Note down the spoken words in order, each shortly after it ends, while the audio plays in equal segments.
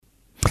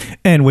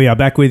And we are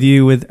back with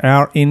you with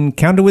our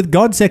Encounter with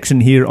God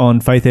section here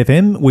on Faith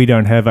FM. We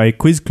don't have a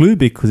quiz clue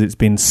because it's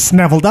been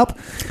snaffled up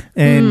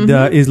and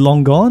is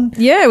long gone.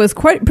 Yeah, it was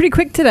pretty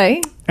quick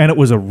today. And it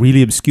was a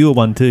really obscure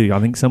one too. I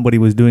think somebody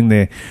was doing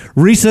their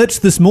research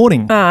this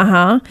morning.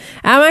 I'm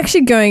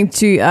actually going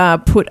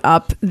to put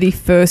up the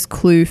first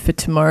clue for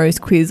tomorrow's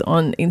quiz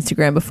on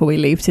Instagram before we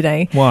leave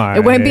today. Why?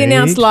 It won't be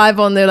announced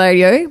live on the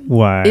radio.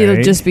 Why?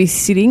 It'll just be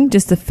sitting,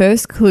 just the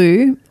first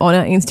clue on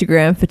our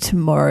Instagram for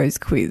tomorrow's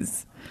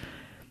quiz.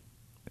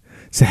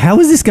 So how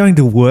is this going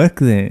to work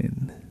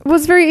then? Well,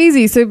 it's very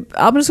easy. So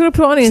I'm just going to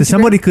put it on Instagram.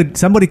 So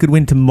somebody could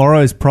win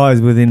tomorrow's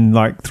prize within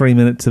like 3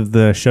 minutes of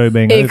the show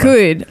being over. It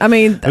could. I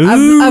mean,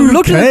 I've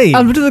looked at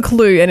the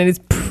clue and it is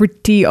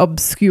pretty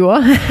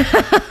obscure.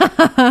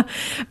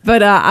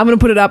 But I'm going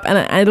to put it up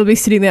and it'll be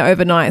sitting there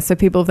overnight. So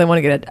people, if they want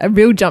to get a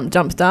real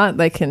jump start,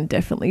 they can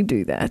definitely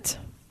do that.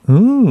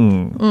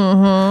 Ooh.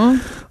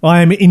 Mm-hmm.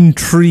 I am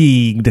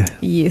intrigued.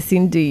 Yes,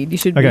 indeed. You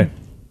should be. Okay.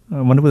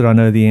 I wonder whether I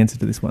know the answer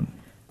to this one.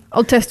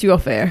 I'll test you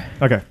off air.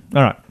 Okay.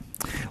 All right.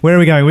 Where are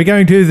we going? We're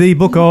going to the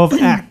book of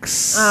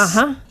Acts.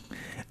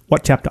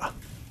 What chapter?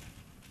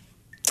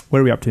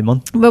 Where are we up to,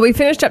 Mon? Well, we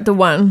finished chapter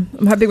 1.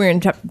 I'm hoping we're in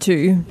chapter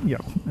 2. Yeah,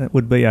 that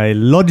would be a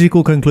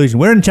logical conclusion.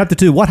 We're in chapter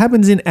 2. What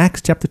happens in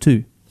Acts chapter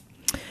 2?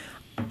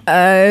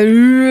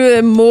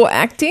 More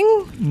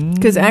acting?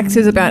 Because Acts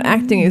is about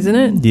acting, isn't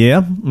it?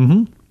 Yeah.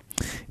 Mm-hmm.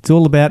 It's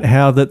all about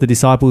how that the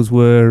disciples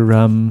were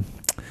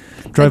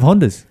drove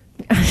Hondas.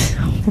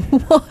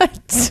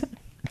 What?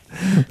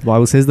 The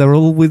Bible says they were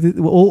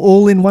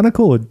all in one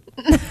accord.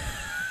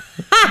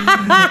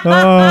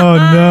 Oh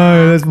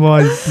no, that's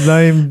my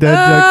lame dad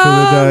joke for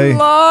the day.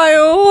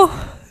 Lyle,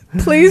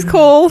 please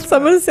call.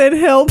 Someone said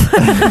help.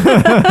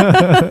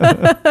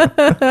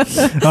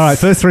 All right,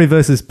 first 3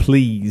 verses,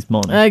 please,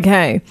 Mon.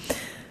 Okay.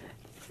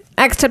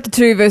 Acts chapter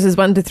 2, verses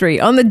 1 to 3.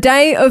 On the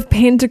day of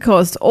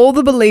Pentecost, all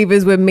the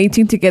believers were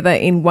meeting together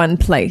in one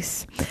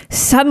place.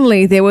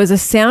 Suddenly, there was a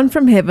sound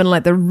from heaven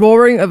like the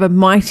roaring of a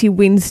mighty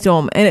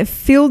windstorm, and it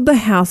filled the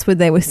house where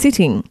they were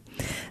sitting.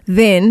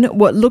 Then,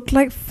 what looked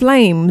like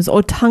flames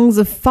or tongues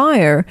of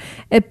fire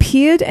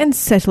appeared and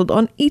settled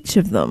on each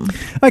of them.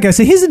 Okay,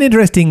 so here's an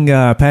interesting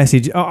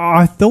passage.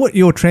 I thought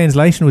your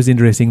translation was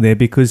interesting there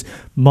because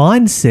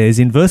mine says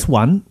in verse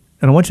 1,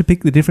 and I want you to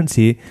pick the difference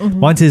here.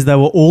 Mm-hmm. Mine says they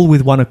were all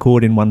with one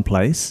accord in one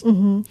place.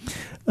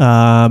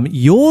 Mm-hmm.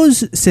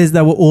 Yours says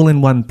they were all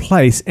in one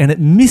place, and it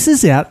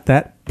misses out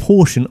that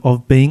portion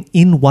of being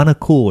in one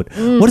accord.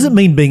 What does it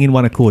mean, being in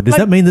one accord? Does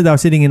that mean that they were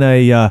sitting in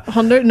a...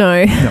 Hondo?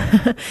 No.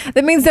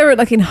 That means they were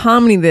like in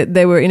harmony, that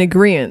they were in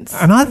agreement.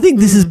 And I think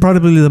this is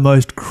probably the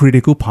most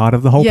critical part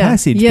of the whole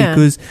passage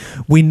because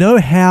we know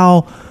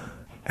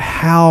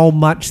how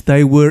much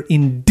they were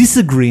in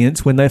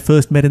disagreement when they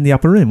first met in the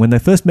upper room. When they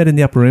first met in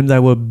the upper room, they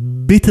were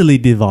bitterly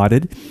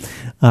divided.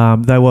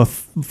 They were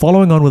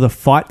following on with a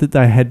fight that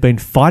they had been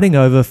fighting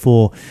over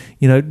for,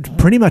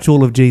 pretty much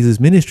all of Jesus'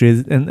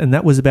 ministry, and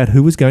that was about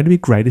who was going to be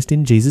greatest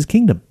in Jesus'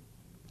 kingdom.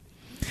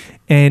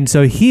 And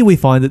so here we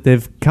find that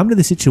they've come to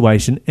the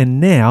situation, and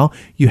now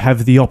you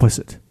have the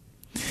opposite.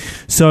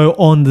 So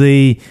on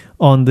the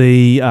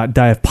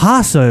day of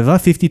Passover,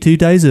 52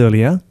 days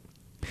earlier,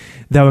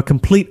 they were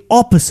complete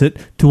opposite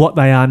to what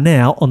they are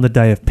now on the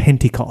day of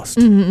Pentecost.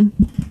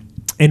 Mm-hmm.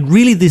 And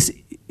really this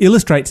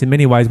illustrates in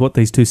many ways what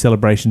these two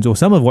celebrations, or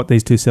some of what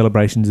these two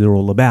celebrations are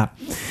all about.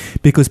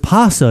 Because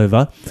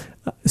Passover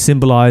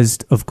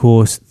symbolized, of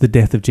course, the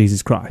death of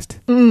Jesus Christ.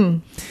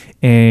 Mm.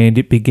 And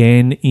it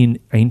began in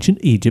ancient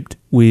Egypt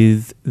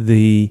with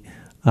the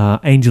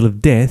angel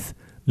of death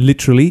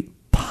literally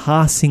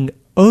passing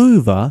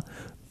over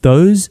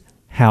those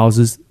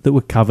houses that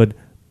were covered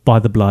by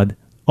the blood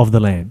of the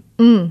Lamb.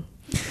 Mm.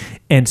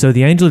 And so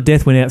the angel of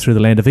death went out through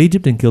the land of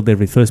Egypt and killed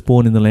every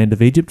firstborn in the land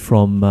of Egypt,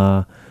 from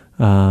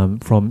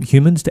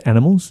humans to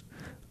animals,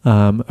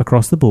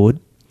 across the board.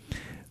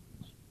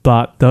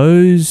 But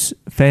those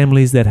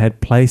families that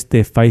had placed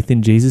their faith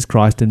in Jesus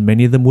Christ, and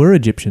many of them were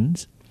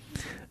Egyptians,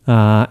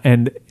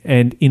 and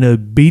in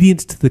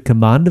obedience to the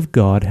command of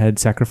God, had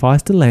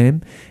sacrificed a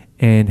lamb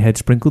and had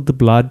sprinkled the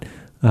blood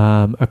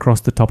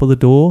across the top of the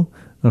door,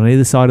 on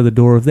either side of the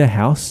door of their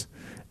house.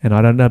 And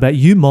I don't know about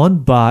you, Mon,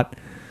 but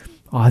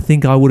I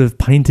think I would have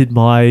painted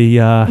my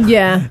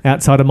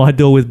outside of my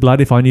door with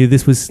blood if I knew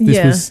this was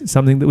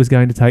something that was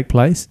going to take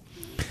place.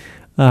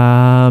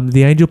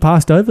 The angel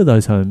passed over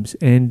those homes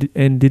and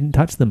didn't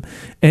touch them.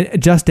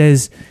 And just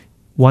as,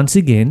 once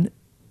again,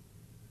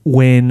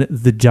 when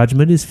the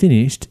judgment is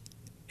finished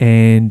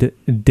and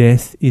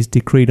death is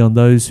decreed on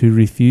those who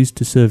refuse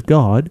to serve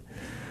God,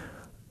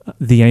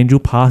 the angel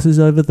passes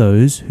over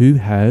those who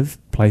have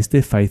placed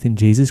their faith in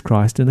Jesus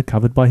Christ and are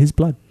covered by his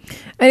blood.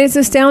 And it's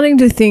astounding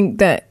to think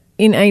that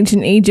in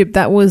ancient Egypt,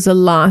 that was the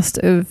last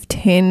of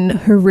 10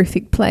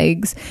 horrific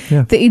plagues.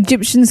 Yeah. The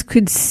Egyptians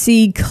could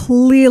see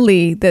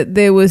clearly that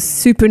there was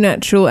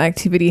supernatural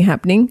activity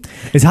happening.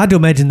 It's hard to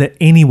imagine that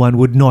anyone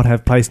would not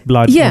have placed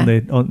blood on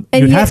their...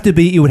 It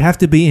would have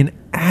to be an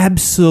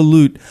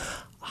absolute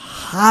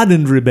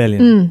hardened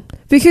rebellion.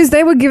 Because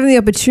they were given the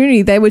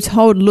opportunity. They were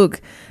told, look,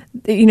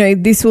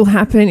 this will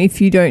happen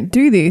if you don't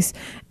do this.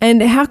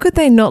 And how could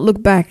they not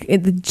look back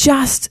at the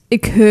just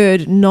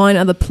occurred 9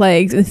 other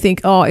plagues and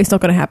think, oh, it's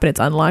not going to happen, it's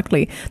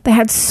unlikely? They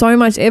had so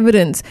much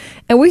evidence.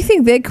 And we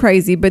think they're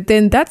crazy, but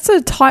then that's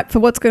a type for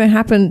what's going to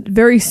happen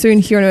very soon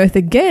here on earth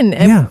again.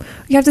 And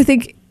you have to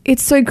think,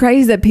 it's so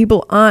crazy that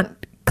people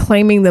aren't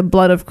claiming the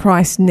blood of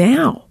Christ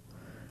now.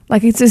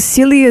 Like, it's as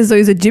silly as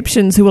those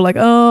Egyptians who were like,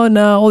 oh,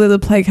 no, all the other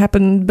plague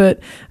happened, but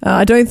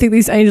I don't think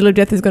this angel of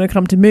death is going to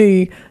come to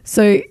me.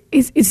 So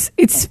it's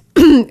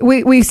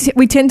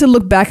we tend to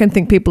look back and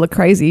think people are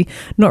crazy,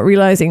 not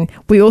realizing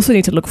we also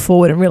need to look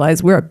forward and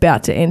realize we're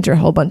about to enter a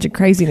whole bunch of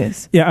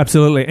craziness. Yeah,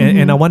 absolutely.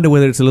 And I wonder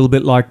whether it's a little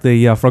bit like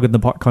the frog in the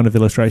pot kind of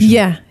illustration.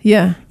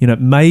 Yeah.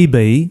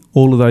 Maybe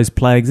all of those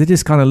plagues, they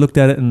just kind of looked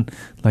at it and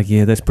like,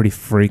 yeah, that's pretty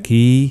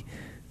freaky,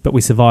 but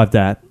we survived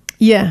that.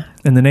 Yeah.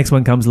 And the next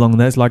one comes along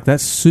and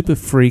that's super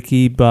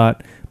freaky,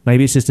 but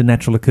maybe it's just a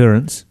natural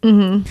occurrence.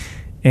 Mm-hmm.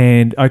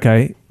 And,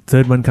 okay,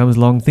 third one comes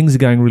along, things are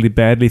going really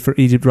badly for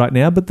Egypt right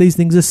now, but these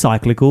things are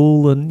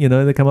cyclical and,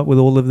 they come up with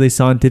all of these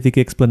scientific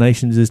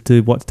explanations as to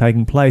what's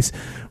taking place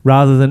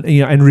rather than,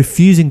 and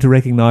refusing to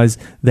recognize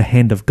the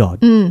hand of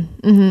God.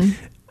 Mm-hmm.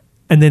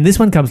 And then this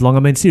one comes along.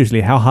 I mean,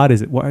 seriously, how hard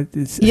is it?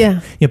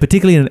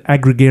 Particularly in an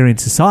agrarian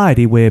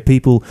society where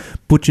people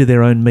butcher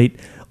their own meat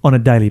on a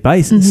daily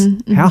basis.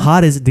 How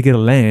hard is it to get a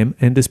lamb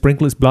and to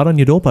sprinkle its blood on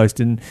your doorpost?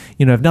 And,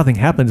 if nothing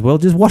happens, well,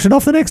 just wash it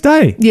off the next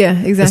day. Yeah,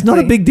 exactly. It's not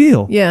a big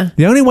deal. Yeah.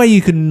 The only way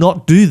you can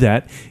not do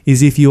that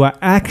is if you are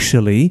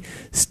actually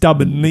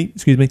stubbornly,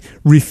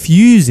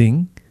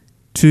 refusing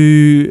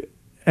to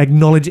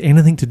acknowledge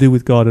anything to do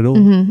with God at all.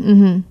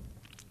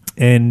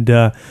 And,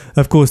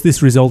 of course,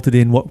 this resulted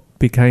in what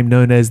became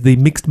known as the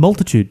mixed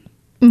multitude.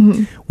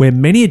 Where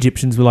many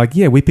Egyptians were like,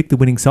 yeah, we picked the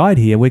winning side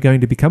here. We're going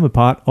to become a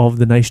part of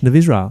the nation of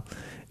Israel.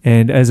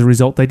 And as a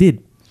result, they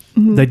did.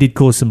 They did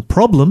cause some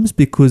problems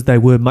because they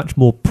were much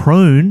more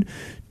prone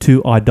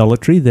to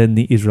idolatry than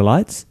the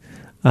Israelites.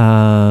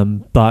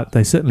 But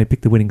they certainly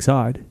picked the winning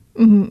side.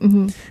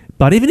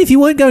 But even if you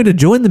weren't going to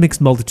join the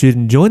mixed multitude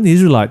and join the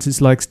Israelites,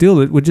 it's like still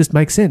it would just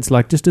make sense,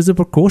 like just as a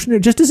precautionary,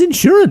 just as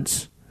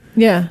insurance.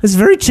 Yeah. It's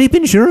very cheap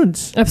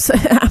insurance.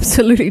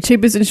 Absolutely.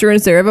 Cheapest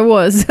insurance there ever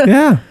was.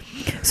 Yeah.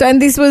 So,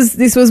 and this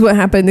was what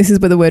happened. This is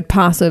where the word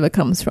Passover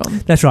comes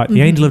from. That's right.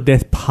 The angel of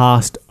death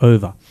passed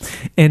over.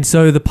 And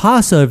so the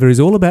Passover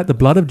is all about the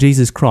blood of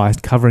Jesus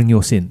Christ covering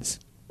your sins.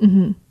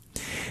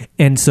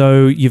 And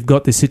so you've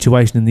got this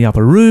situation in the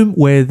upper room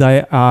where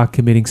they are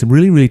committing some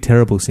really, really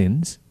terrible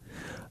sins.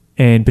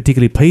 And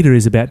particularly Peter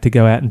is about to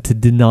go out and to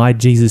deny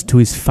Jesus to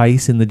his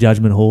face in the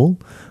judgment hall.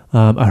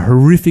 A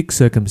horrific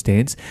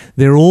circumstance.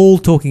 They're all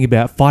talking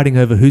about fighting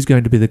over who's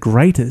going to be the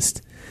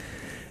greatest.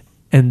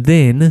 And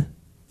then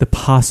the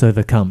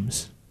Passover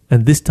comes.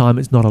 And this time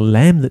it's not a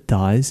lamb that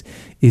dies,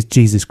 it's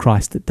Jesus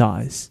Christ that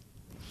dies.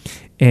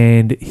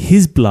 And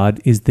his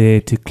blood is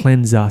there to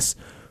cleanse us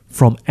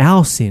from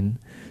our sin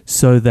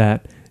so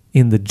that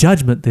in the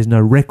judgment there's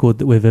no record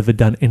that we've ever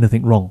done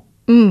anything wrong.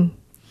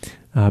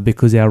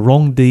 Because our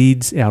wrong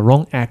deeds, our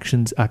wrong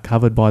actions are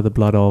covered by the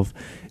blood of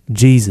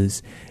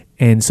Jesus.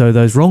 And so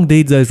those wrong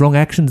deeds, those wrong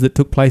actions that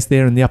took place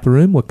there in the upper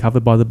room were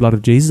covered by the blood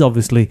of Jesus.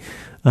 Obviously,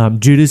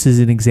 Judas is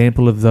an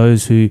example of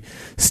those who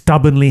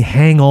stubbornly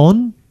hang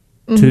on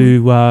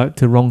to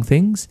wrong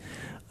things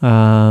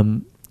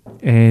and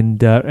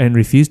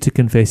refuse to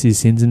confess his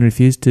sins and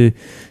refuse to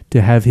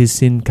have his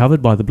sin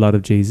covered by the blood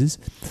of Jesus.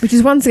 Which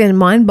is once again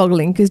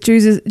mind-boggling because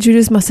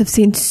Judas must have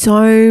seen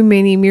so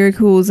many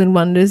miracles and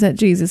wonders that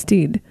Jesus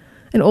did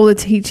and all the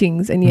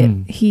teachings, and yet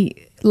he,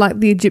 like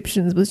the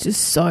Egyptians, was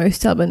just so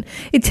stubborn.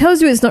 It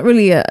tells you it's not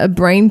really a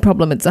brain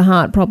problem, it's a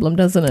heart problem,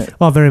 doesn't it?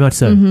 Oh, very much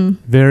so.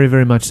 Very,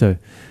 very much so.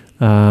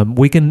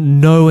 We can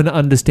know and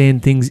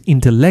understand things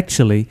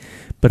intellectually,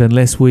 but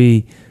unless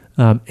we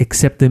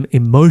accept them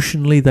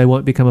emotionally, they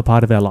won't become a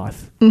part of our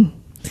life. And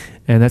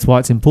that's why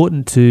it's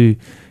important to,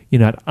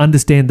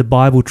 understand the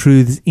Bible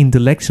truths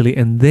intellectually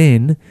and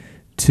then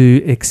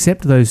to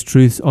accept those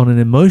truths on an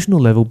emotional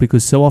level,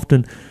 because so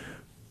often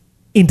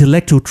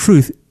intellectual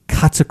truth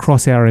cuts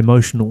across our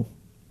emotional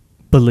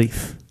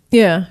belief.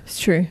 Yeah, it's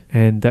true.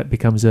 And that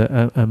becomes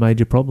a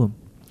major problem.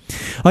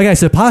 Okay,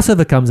 so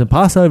Passover comes, and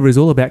Passover is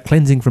all about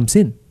cleansing from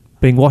sin,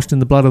 being washed in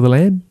the blood of the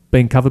Lamb,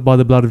 being covered by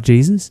the blood of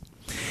Jesus.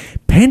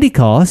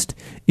 Pentecost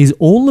is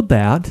all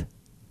about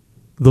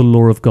the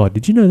law of God.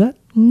 Did you know that?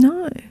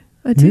 No,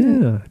 I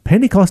didn't. Yeah,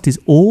 Pentecost is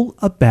all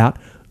about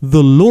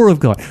the law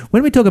of God.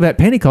 When we talk about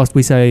Pentecost,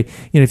 we say,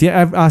 if you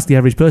ask the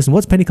average person,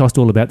 what's Pentecost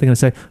all about? They're going to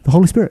say, the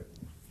Holy Spirit.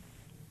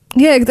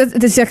 Yeah, that's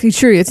exactly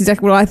true. It's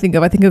exactly what I think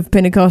of. I think of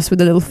Pentecost with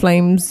the little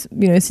flames,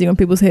 sitting on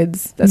people's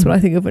heads. That's what I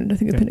think of when I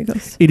think of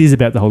Pentecost. It is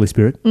about the Holy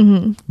Spirit,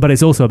 but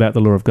it's also about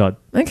the law of God.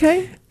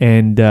 Okay.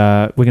 And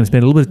we're going to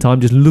spend a little bit of time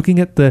just looking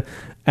at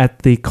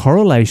the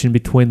correlation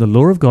between the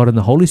law of God and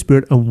the Holy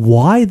Spirit and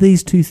why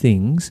these two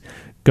things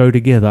go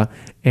together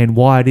and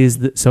why it is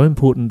that so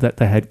important that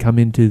they had come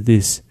into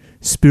this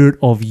spirit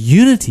of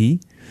unity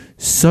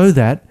so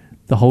that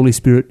the Holy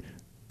Spirit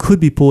could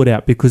be poured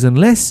out. Because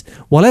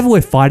whatever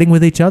we're fighting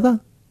with each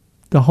other,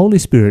 the Holy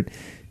Spirit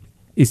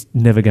is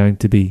never going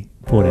to be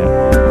poured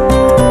out.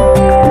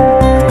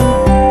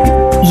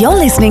 You're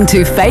listening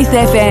to Faith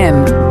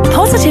FM,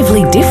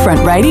 positively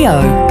different radio.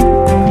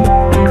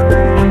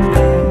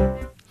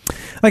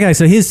 Okay,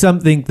 so here's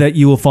something that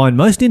you will find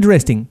most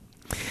interesting.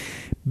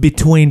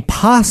 Between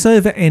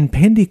Passover and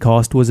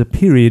Pentecost was a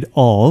period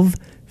of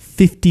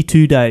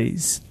 52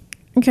 days.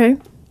 Okay.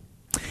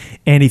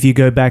 And if you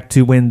go back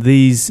to when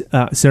these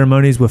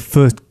ceremonies were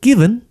first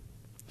given,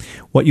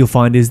 what you'll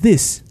find is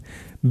this.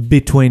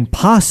 Between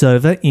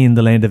Passover in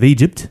the land of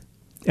Egypt,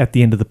 at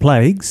the end of the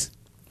plagues,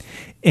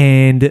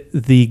 and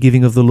the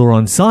giving of the law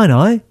on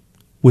Sinai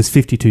was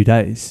 52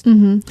 days.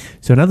 Mm-hmm.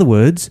 So in other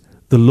words,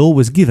 the law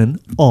was given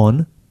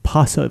on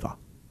Passover.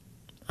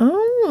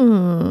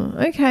 Oh,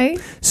 okay.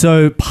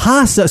 So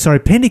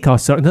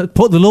Pentecost, the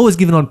law was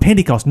given on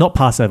Pentecost, not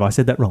Passover. I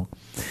said that wrong.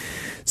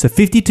 So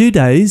 52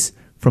 days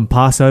from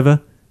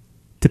Passover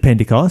to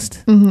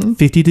Pentecost,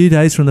 52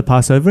 days from the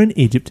Passover in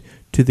Egypt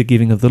to the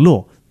giving of the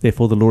law.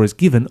 Therefore, the law is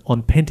given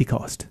on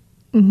Pentecost.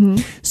 Mm-hmm.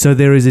 So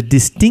there is a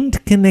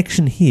distinct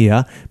connection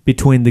here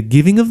between the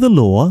giving of the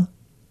law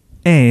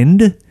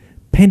and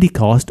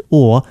Pentecost,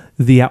 or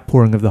the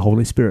outpouring of the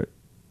Holy Spirit.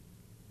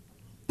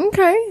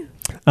 Okay.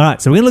 All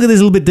right, so we're going to look at this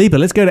a little bit deeper.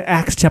 Let's go to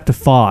Acts chapter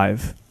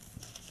 5.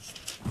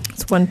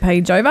 It's one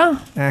page over.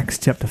 Acts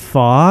chapter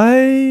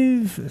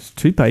 5. It's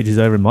 2 pages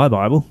over in my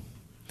Bible.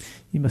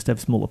 You must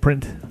have smaller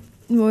print.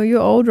 Well,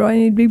 you're older. I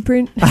need big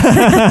print. Ooh,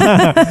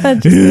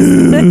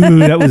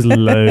 that was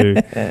low.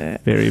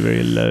 Very,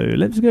 very low.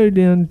 Let's go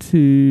down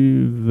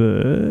to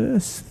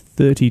verse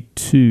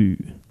 32.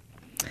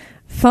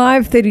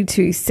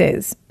 5:32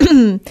 says,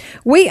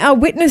 "We are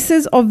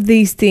witnesses of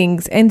these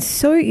things, and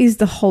so is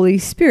the Holy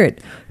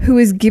Spirit, who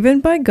is given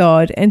by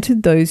God and to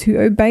those who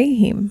obey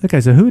him."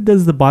 Okay, so who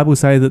does the Bible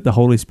say that the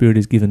Holy Spirit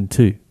is given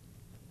to?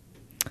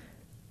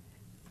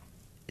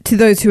 To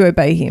those who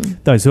obey him.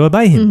 Those who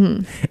obey him.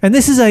 Mm-hmm. And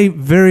this is a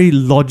very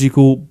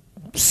logical,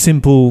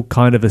 simple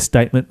kind of a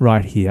statement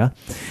right here.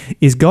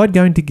 Is God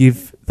going to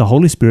give the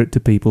Holy Spirit to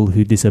people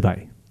who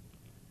disobey?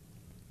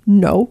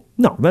 No.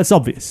 No, that's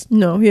obvious.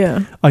 No,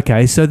 yeah.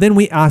 Okay, so then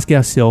we ask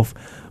ourselves,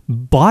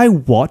 by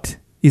what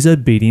is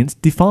obedience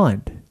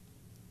defined?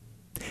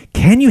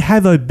 Can you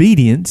have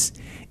obedience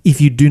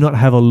if you do not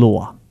have a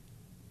law?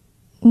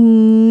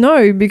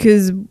 No,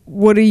 because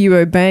what are you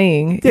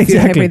obeying if you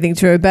have anything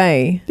to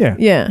obey? Yeah.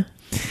 Yeah.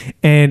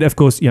 And of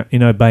course,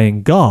 in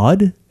obeying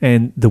God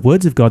and the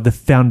words of God, the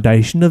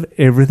foundation of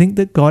everything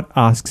that God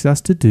asks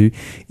us to do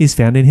is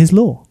found in his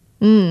law.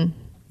 Mm.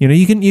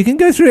 You can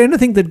go through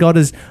anything that God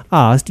has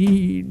asked.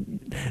 You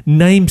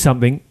name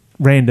something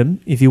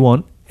random if you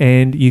want,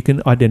 and you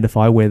can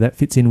identify where that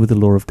fits in with the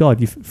law of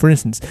God. For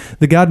instance,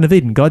 the Garden of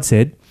Eden, God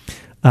said,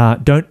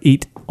 don't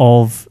eat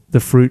of the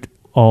fruit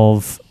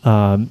of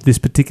this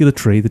particular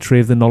tree, the tree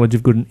of the knowledge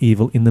of good and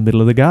evil, in the middle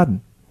of the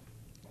garden.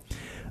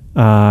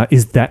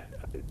 Is that,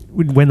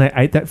 when they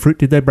ate that fruit,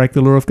 did they break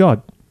the law of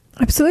God?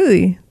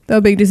 Absolutely. They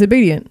were being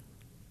disobedient.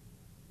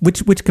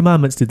 Which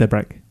commandments did they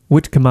break?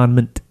 Which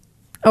commandment?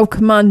 Oh,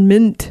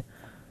 commandment.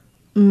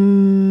 Have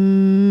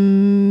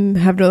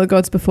no other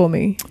gods before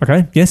me.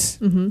 Okay, yes.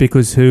 Mm-hmm.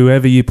 Because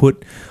whoever you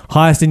put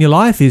highest in your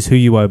life is who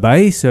you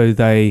obey. So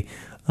they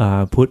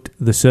put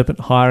the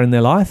serpent higher in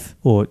their life,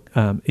 or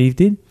Eve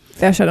did.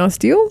 Thou shalt not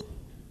steal.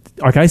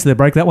 Okay, so they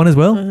break that one as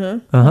well.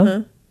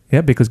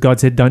 Yeah, because God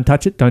said, don't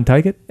touch it, don't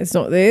take it. It's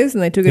not theirs,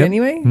 and they took it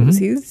anyway. Mm-hmm. It was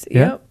his.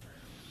 Yep.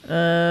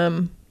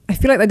 I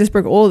feel like they just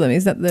broke all of them.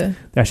 Is that the...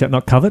 Thou shalt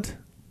not covet.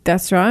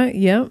 That's right,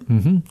 yep.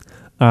 Mm-hmm.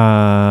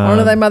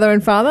 Honour thy mother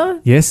and father.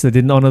 Yes, they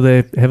didn't honour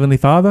their heavenly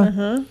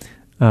father.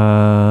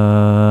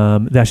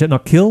 Thou shalt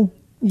not kill.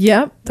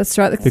 Yep, that's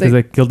right. Because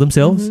they killed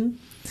themselves.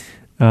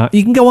 Mm-hmm.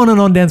 You can go on and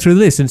on down through the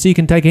list, and so you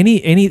can take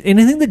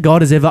anything that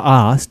God has ever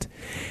asked,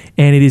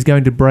 and it is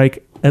going to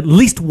break at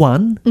least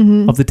one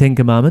of the 10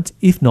 Commandments,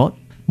 if not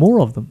more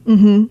of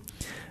them.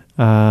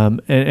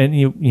 And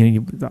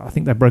you I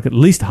think they broke at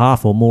least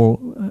half or more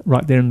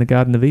right there in the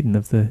Garden of Eden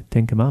of the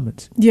 10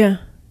 Commandments. Yeah.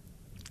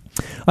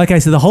 Okay,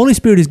 so the Holy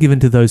Spirit is given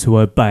to those who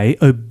obey.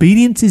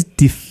 Obedience is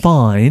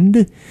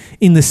defined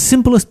in the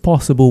simplest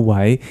possible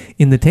way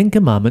in the 10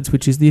 Commandments,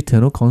 which is the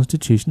eternal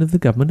constitution of the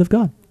government of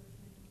God.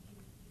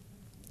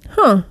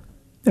 Huh.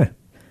 Yeah.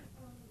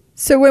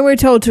 So when we're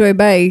told to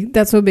obey,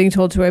 that's what we're being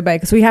told to obey,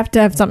 because we have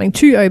to have something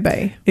to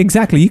obey.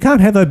 Exactly. You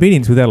can't have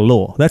obedience without a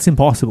law. That's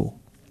impossible.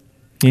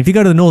 If you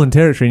go to the Northern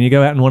Territory and you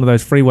go out in one of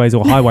those freeways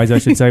or highways, I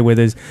should say, where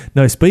there's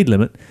no speed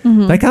limit,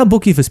 they can't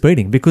book you for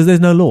speeding because there's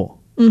no law.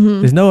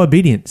 There's no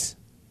obedience.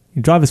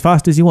 You drive as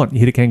fast as you want. You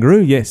hit a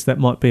kangaroo, yes, that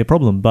might be a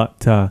problem,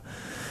 but I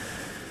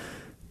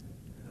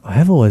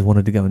have always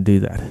wanted to go and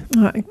do that.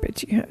 I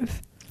bet you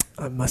have.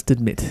 I must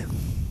admit.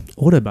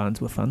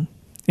 Autobahns were fun.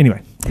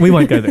 Anyway, we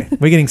won't go there.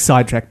 We're getting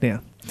sidetracked now.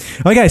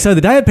 Okay, so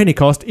the day of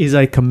Pentecost is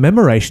a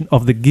commemoration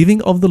of the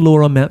giving of the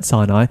law on Mount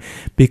Sinai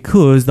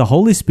because the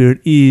Holy Spirit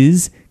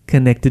is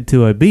connected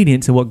to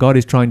obedience, and what God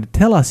is trying to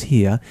tell us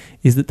here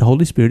is that the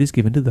Holy Spirit is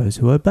given to those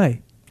who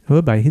obey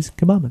His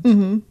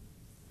commandments.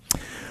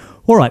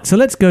 All right, so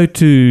let's go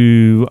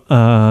to,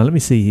 let me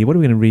see here. What are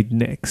we going to read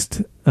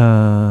next?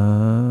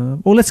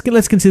 Well, let's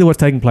consider what's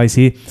taking place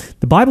here.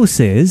 The Bible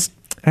says,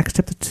 Acts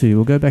chapter 2,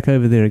 we'll go back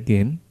over there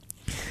again.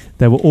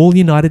 They were all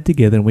united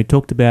together, and we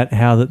talked about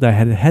how that they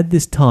had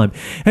this time.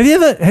 Have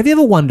you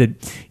ever wondered,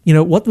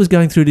 what was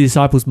going through the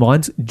disciples'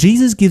 minds?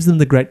 Jesus gives them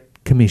the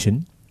Great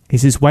Commission. He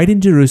says, wait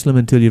in Jerusalem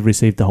until you've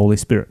received the Holy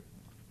Spirit.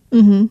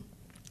 Mm-hmm.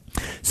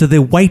 So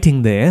they're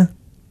waiting there,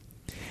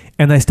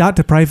 and they start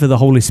to pray for the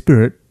Holy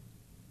Spirit.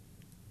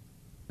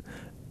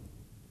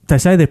 They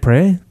say their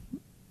prayer,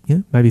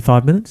 maybe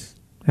 5 minutes.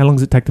 How long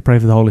does it take to pray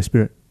for the Holy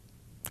Spirit?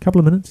 A couple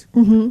of minutes.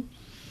 Mm-hmm.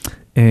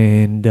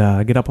 And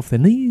get up off their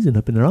knees and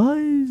open their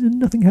eyes, and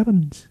nothing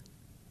happens.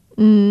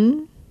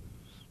 Mm.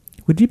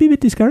 Would you be a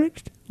bit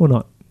discouraged or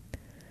not?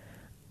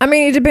 I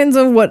mean, it depends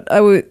on what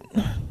I would.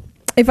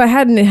 If I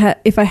had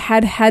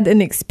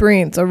an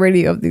experience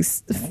already of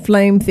this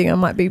flame thing, I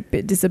might be a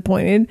bit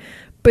disappointed.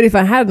 But if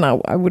I hadn't,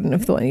 I wouldn't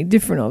have thought any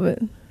different of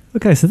it.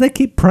 Okay, so they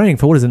keep praying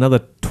for another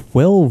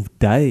 12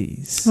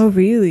 days. Oh,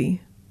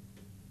 really?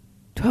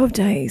 12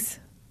 days.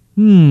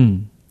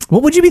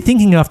 What would you be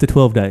thinking after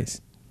 12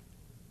 days?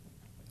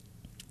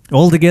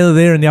 All together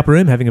there in the upper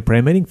room having a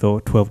prayer meeting for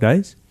 12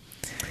 days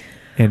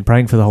and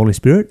praying for the Holy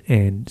Spirit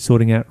and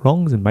sorting out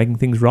wrongs and making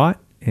things right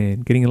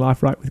and getting your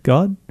life right with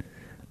God.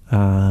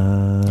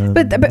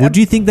 But would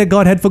you think that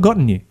God had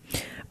forgotten you?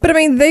 But I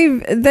mean,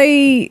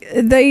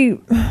 they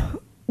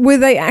were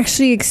they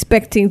actually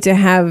expecting to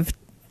have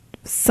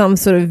some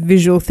sort of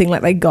visual thing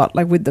like they got,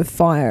 like with the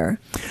fire?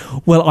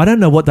 Well, I don't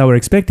know what they were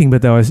expecting,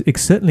 but they were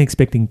certainly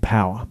expecting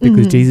power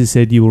because Jesus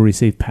said you will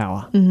receive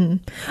power. Mm-hmm.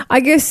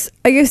 I guess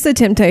the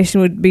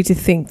temptation would be to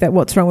think that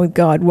what's wrong with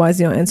God? Why is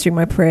he not answering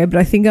my prayer? But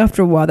I think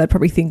after a while they'd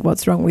probably think,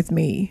 what's wrong with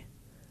me?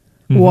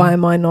 Mm-hmm. Why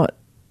am I not,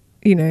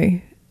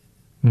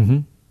 Mm-hmm.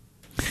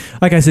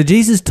 Okay, so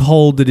Jesus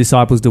told the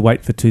disciples to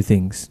wait for two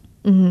things.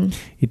 Mm-hmm.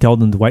 He told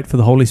them to wait for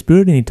the Holy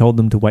Spirit, and he told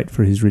them to wait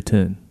for his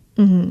return.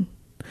 Mm-hmm.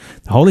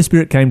 The Holy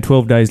Spirit came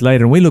 12 days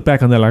later, and we look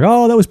back on that like,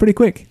 oh, that was pretty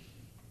quick.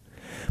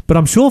 But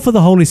I'm sure for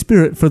the Holy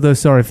Spirit, for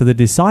the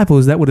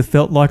disciples, that would have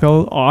felt like,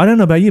 I don't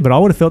know about you, but I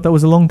would have felt that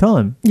was a long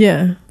time.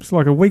 Yeah. It's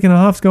like a week and a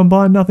half's gone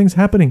by and nothing's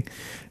happening.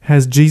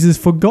 Has Jesus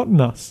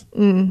forgotten us?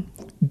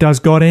 Does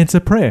God answer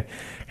prayer?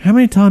 How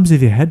many times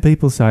have you had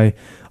people say,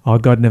 oh,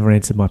 God never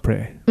answered my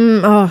prayer?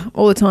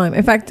 All the time.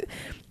 In fact,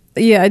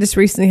 I just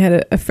recently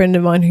had a friend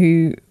of mine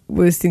who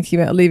was thinking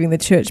about leaving the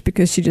church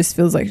because she just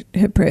feels like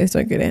her prayers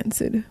don't get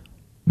answered.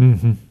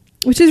 Mm-hmm.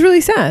 Which is really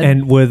sad.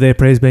 And were their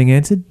prayers being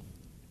answered?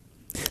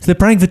 So they're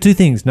praying for two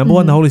things. Number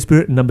one, the Holy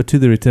Spirit, and number two,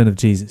 the return of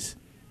Jesus.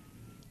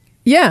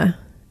 Yeah,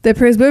 their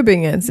prayers were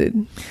being answered.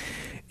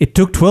 It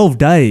took 12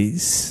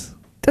 days.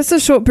 That's a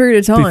short period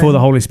of time. Before the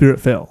Holy Spirit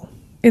fell.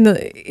 In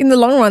the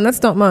long run,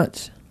 that's not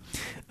much.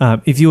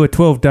 If you were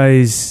 12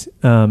 days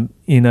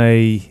in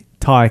a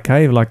Thai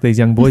cave like these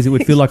young boys, it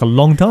would feel like a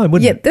long time,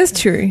 wouldn't it? Yeah, that's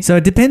true. So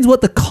it depends what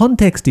the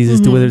context is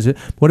as to whether it's...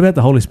 What about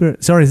the Holy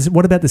Spirit? Sorry,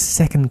 what about the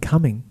second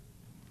coming?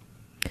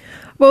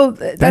 Well,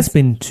 that's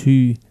been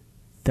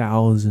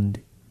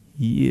 2,000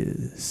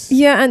 years.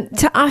 Yeah, and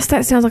to us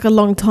that sounds like a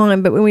long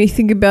time, but when we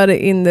think about it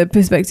in the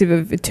perspective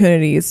of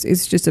eternity,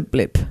 it's just a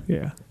blip.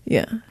 Yeah.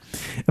 Yeah.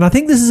 And I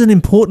think this is an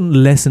important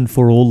lesson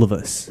for all of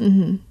us.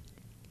 Mm-hmm.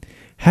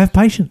 Have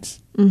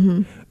patience.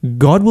 Mm-hmm.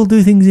 God will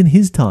do things in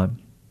his time.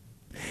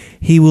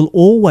 He will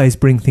always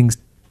bring things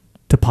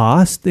to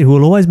pass. He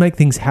will always make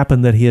things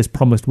happen that he has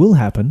promised will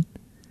happen.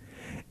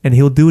 And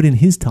he'll do it in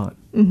his time.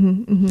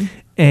 Mm-hmm, mm-hmm.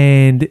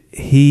 And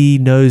he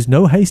knows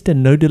no haste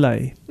and no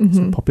delay. Mm-hmm. It's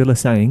a popular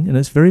saying, and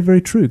it's very,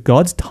 very true.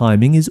 God's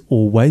timing is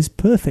always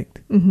perfect.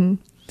 Mm-hmm.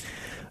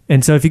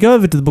 And so if you go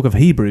over to the book of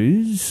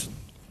Hebrews,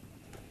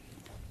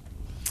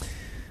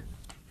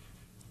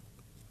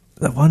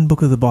 the one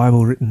book of the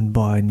Bible written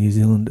by New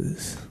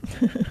Zealanders.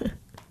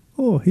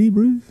 Oh,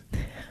 Hebrews.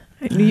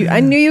 I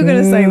knew you were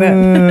going to say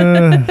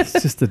that. It's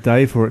just a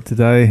day for it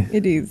today.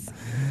 It is.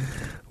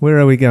 Where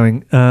are we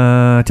going?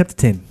 Chapter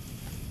 10.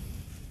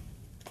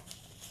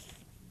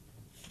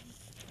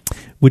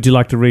 Would you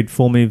like to read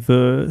for me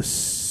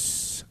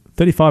verse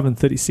 35 and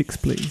 36,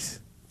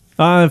 please?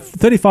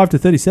 35 to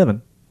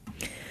 37.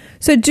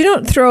 So do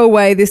not throw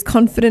away this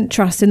confident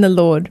trust in the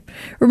Lord.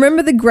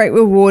 Remember the great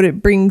reward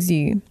it brings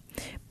you.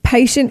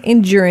 Patient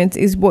endurance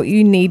is what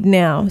you need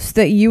now so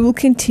that you will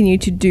continue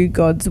to do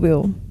God's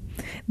will.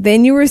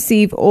 Then you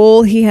receive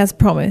all he has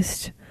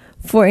promised.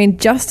 For in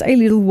just a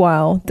little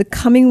while, the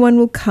coming one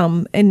will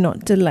come and not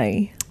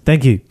delay.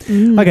 Thank you.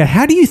 Okay,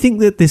 how do you think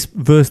that this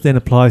verse then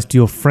applies to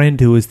your friend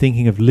who is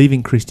thinking of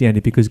leaving Christianity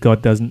because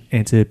God doesn't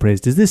answer her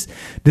prayers? Does this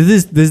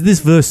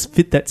verse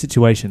fit that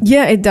situation?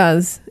 Yeah, it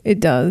does.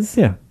 It does.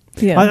 Yeah.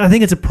 I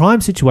think it's a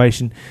prime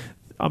situation.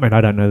 I mean,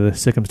 I don't know the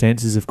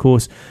circumstances, of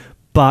course,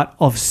 but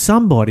of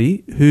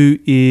somebody who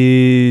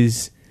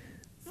is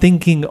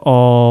thinking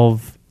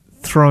of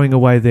throwing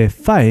away their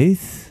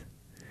faith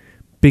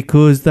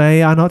because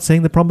they are not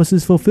seeing the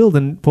promises fulfilled.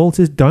 And Paul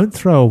says, don't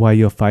throw away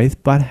your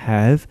faith, but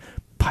have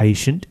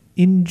patient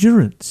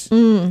endurance.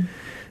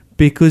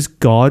 Because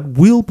God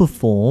will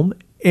perform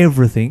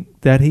everything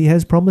that he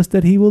has promised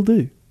that he will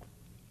do.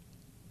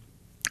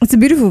 It's a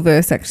beautiful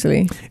verse,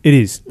 actually. It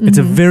is. It's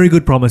a very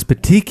good promise,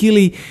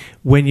 particularly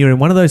when you're in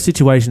one of those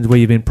situations where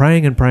you've been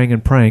praying and praying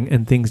and praying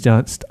and things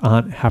just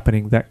aren't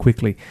happening that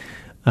quickly.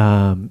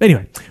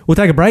 Anyway, we'll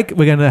take a break.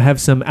 We're going to have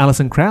some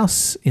Alison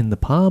Krauss in the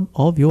palm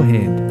of your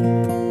hand.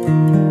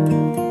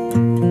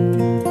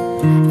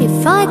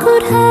 If I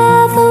could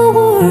have the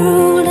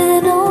world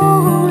and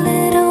all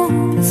it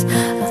owns,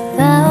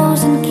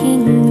 1,000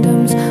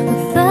 kingdoms,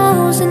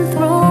 1,000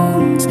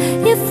 thrones,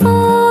 if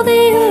all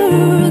the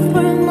earth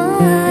were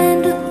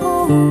mine to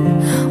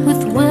own,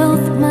 with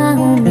wealth my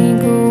only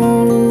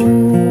goal,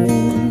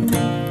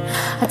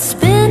 I'd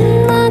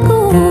spend my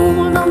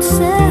gold on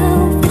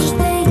selfish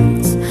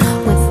things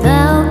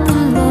without the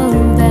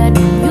love that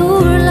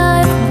your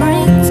life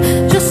brings.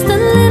 Just a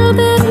little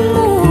bit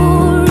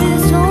more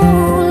is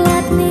all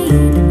I'd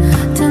need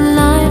till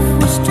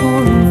life was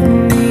torn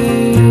from me.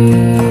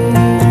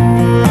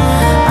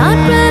 I'd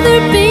rather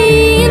be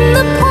in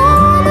the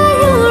palm of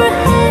your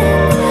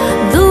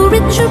hand, though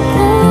rich or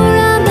poor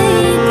I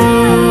may be.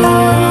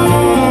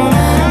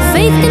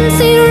 Faith can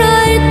see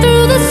right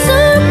through the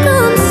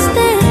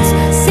circumstance,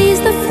 sees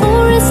the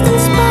forest in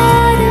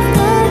spite of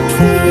the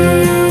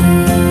trees.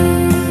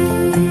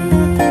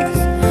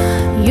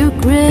 Your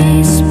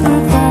grace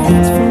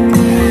provides for me.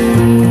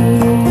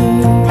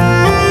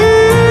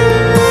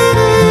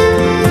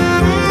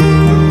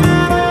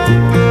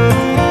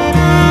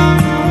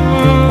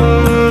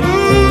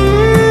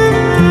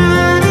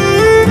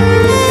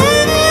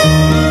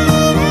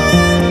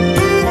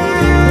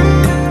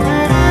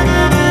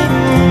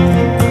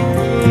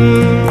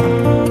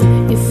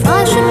 If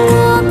I should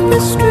walk the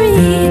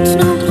streets,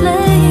 no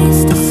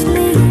place to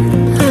sleep,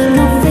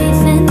 no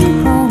faith in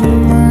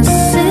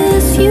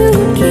promises you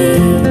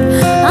keep,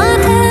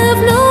 I'd have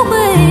no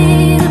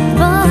way to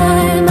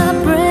buy my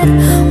bread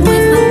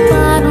with a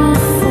bottle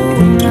for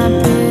my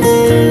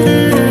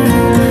bed.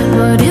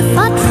 But if I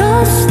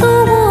trust the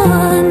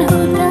one who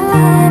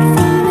died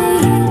for me,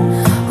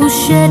 who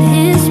shed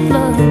his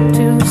blood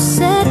to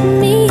set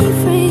me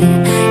free,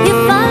 if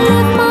I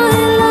live my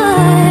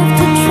life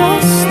to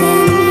trust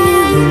in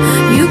you,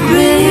 your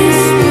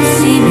grace will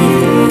see me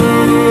through.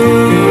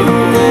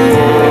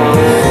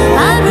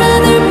 I'd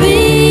rather be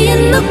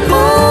in the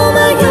palm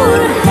of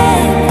your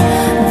hand,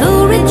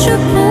 though rich or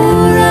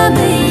poor I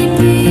may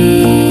be.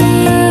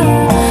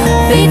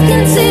 Faith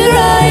can see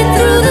right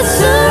through the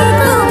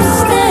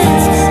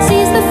circumstance,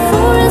 sees the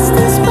forest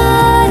in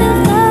spite of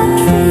the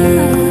trees.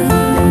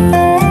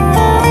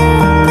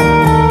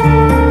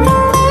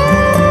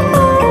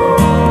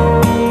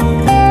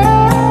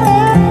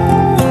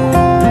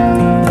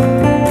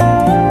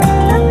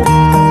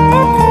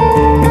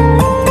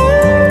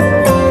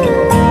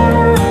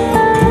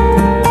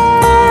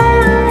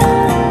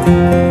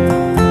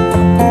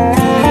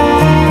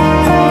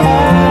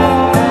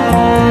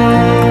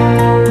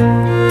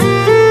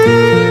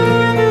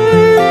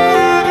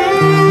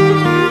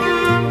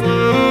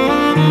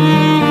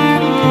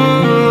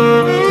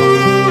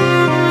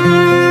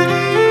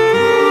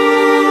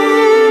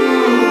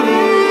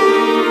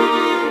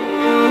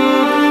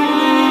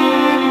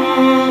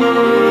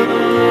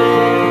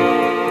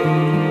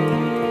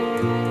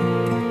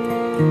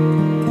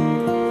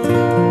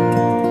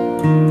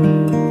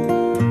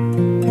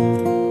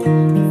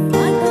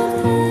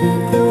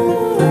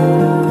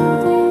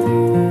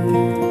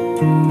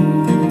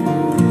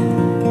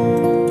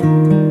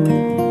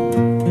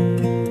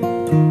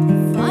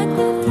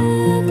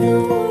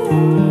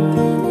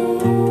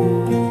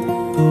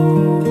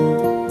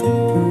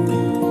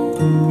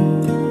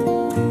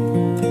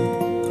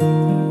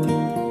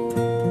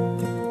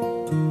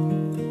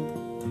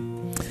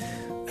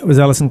 That was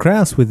Alison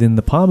Krauss within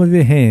the palm of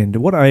your hand.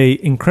 What a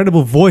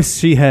incredible voice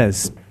she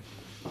has.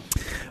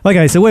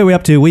 Okay, so where are we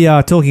up to? We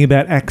are talking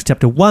about Acts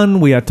chapter 1.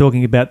 We are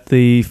talking about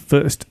the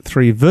first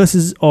 3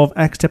 verses of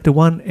Acts chapter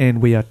 1.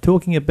 And we are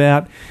talking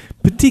about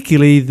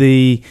particularly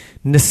the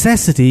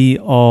necessity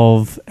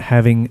of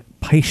having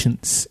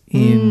patience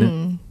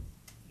in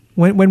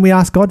when we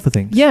ask God for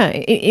things. Yeah,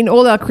 in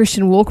all our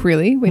Christian walk,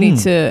 really, we need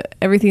to,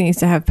 everything needs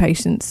to have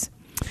patience.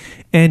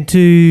 And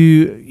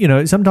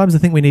to, sometimes I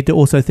think we need to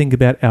also think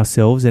about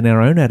ourselves and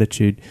our own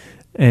attitude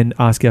and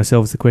ask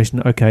ourselves the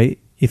question, okay,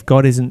 if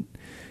God isn't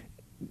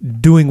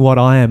doing what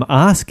I am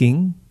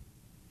asking,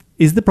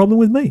 is the problem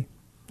with me?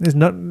 There's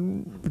not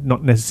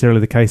necessarily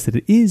the case that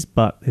it is,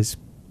 but there's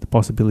the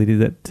possibility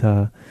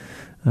that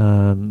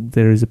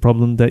there is a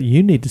problem that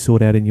you need to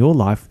sort out in your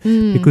life,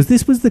 because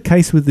this was the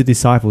case with the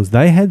disciples.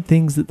 They had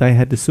things that they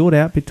had to sort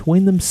out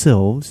between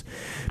themselves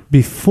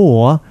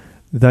before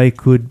they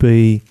could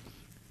be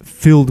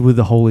filled with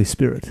the Holy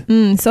Spirit.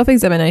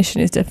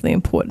 Self-examination is definitely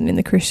important in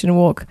the Christian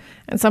walk,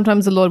 and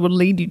sometimes the Lord will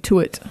lead you to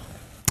it.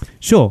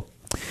 Sure.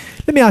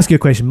 Let me ask you a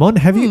question, Mon.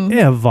 Have you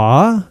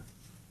ever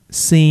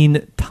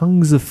seen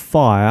tongues of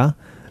fire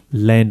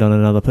land on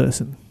another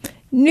person?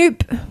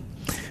 Nope.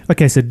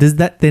 Okay, so does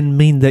that then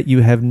mean that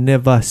you have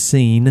never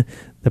seen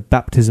the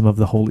baptism of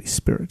the Holy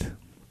Spirit?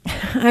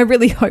 I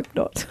really hope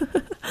not.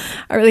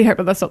 I really hope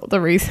that that's not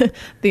the reason,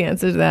 the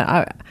answer to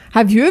that.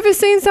 Have you ever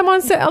seen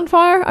someone set on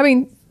fire? I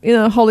mean, in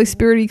a Holy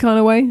Spirit-y kind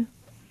of way?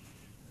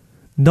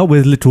 Not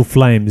with literal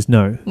flames,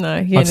 no. No.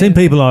 Yeah, I've seen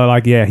people are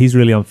like, yeah, he's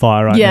really on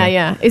fire right now.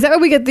 Yeah. Is that where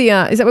we get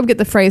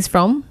the phrase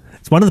from?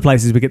 It's one of the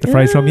places we get the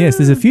phrase from. Yes,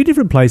 there's a few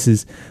different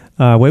places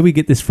where we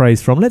get this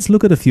phrase from. Let's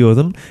look at a few of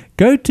them.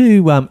 Go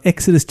to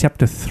Exodus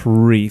chapter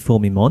 3 for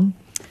me, Mon.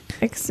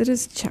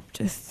 Exodus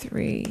chapter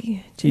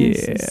 3.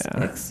 Genesis,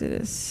 Yeah.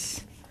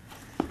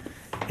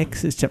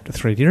 Exodus chapter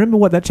 3. Do you remember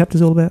what that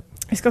chapter's all about?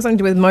 It's got something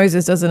to do with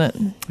Moses, doesn't it?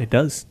 It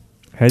does.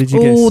 How did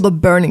you guess? Oh, the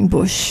burning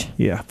bush.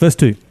 Yeah, verse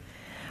 2.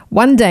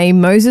 One day,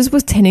 Moses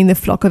was tending the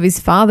flock of his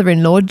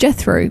father-in-law,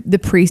 Jethro, the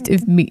priest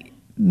of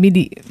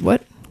Midian.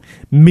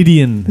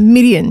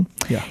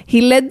 Yeah.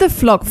 He led the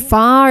flock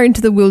far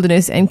into the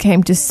wilderness and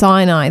came to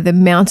Sinai, the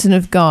mountain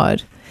of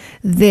God.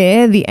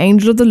 There, the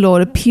angel of the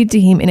Lord appeared to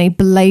him in a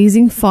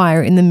blazing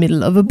fire in the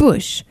middle of a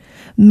bush.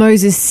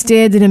 Moses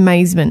stared in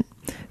amazement.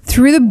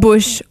 Through the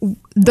bush,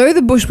 though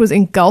the bush was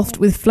engulfed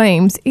with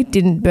flames, it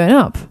didn't burn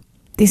up.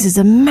 This is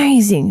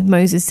amazing,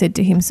 Moses said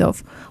to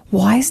himself.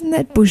 Why isn't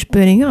that bush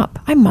burning up?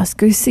 I must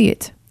go see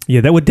it.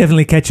 Yeah, that would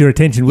definitely catch your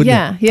attention,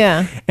 wouldn't it?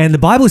 Yeah. And the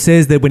Bible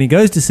says that when he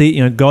goes to see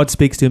it, God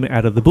speaks to him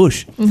out of the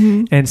bush.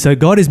 Mm-hmm. And so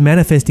God is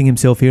manifesting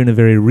himself here in a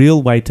very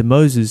real way to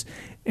Moses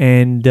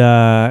and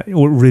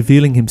or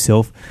revealing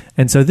himself.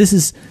 And so this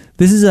is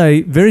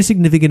a very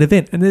significant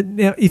event. And then,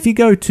 now, if you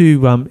go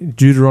to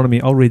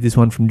Deuteronomy, I'll read this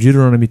one from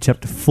Deuteronomy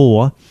chapter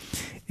 4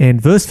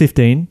 and verse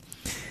 15.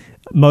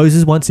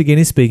 Moses once again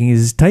is speaking. He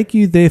says, "Take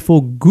you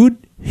therefore good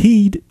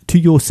heed to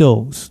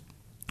yourselves,"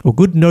 or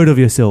good note of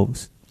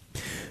yourselves.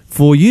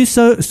 "For you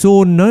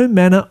saw no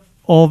manner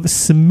of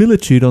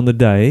similitude on the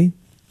day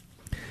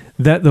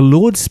that the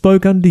Lord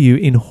spoke unto you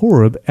in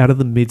Horeb out of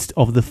the midst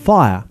of the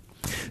fire."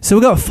 So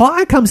we've got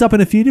fire comes up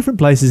in a few different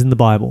places in the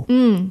Bible.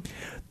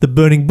 The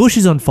burning bush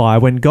is on fire.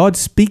 When God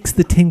speaks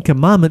the 10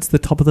 Commandments, the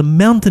top of the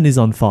mountain is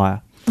on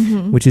fire,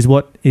 which is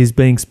what is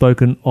being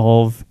spoken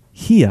of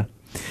here.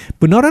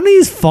 But not only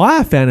is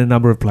fire found in a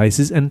number of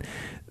places, and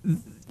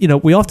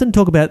we often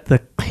talk about the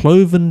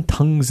cloven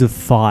tongues of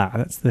fire.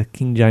 That's the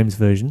King James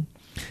Version.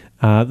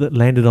 That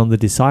landed on the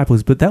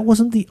disciples, but that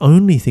wasn't the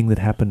only thing that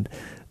happened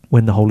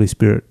when the Holy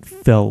Spirit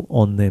fell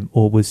on them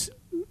or was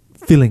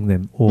filling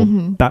them or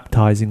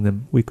baptizing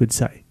them, we could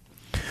say.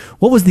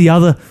 What was the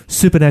other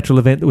supernatural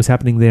event that was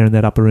happening there in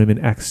that upper room in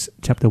Acts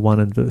chapter 1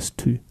 and verse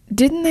 2?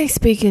 Didn't they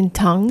speak in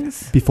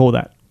tongues? Before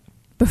that.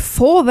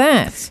 Before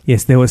that?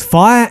 Yes, there was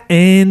fire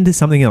and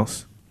something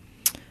else.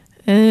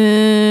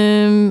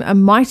 A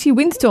mighty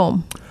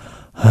windstorm.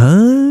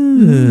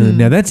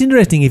 Now that's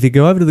interesting. If you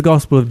go over to the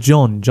Gospel of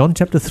John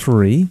chapter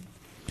 3,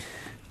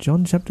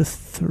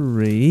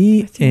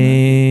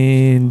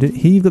 and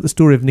here you've got the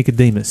story of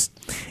Nicodemus.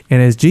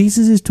 And as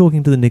Jesus is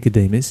talking to the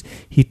Nicodemus,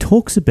 he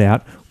talks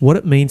about what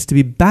it means to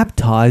be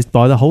baptized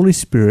by the Holy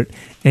Spirit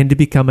and to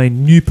become a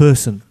new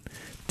person,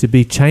 to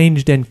be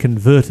changed and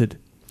converted.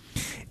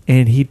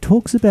 And he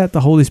talks about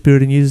the Holy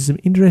Spirit and uses some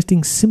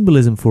interesting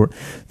symbolism for it.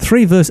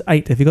 3 verse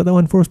 8. Have you got that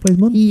one for us, please,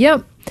 Mon?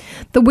 Yep.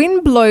 The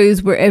wind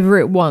blows wherever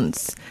it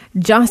wants,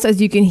 just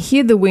as you can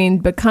hear the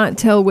wind but can't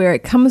tell where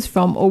it comes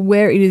from or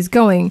where it is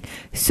going.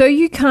 So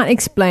you can't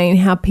explain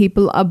how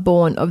people are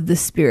born of the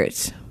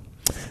Spirit.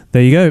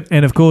 There you go.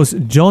 And of course,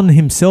 John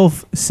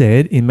himself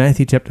said in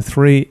Matthew chapter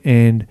 3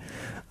 and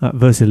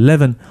verse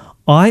 11,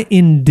 "I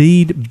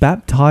indeed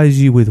baptize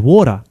you with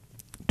water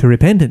to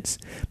repentance.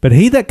 But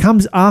he that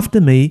comes after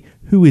me,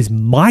 who is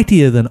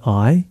mightier than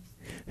I,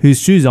 whose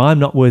shoes I am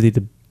not worthy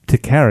to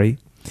carry,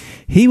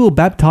 he will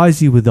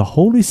baptize you with the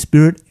Holy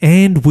Spirit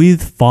and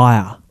with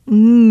fire."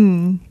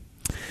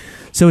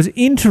 So it's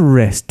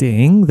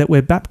interesting that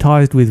we're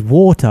baptized with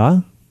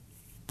water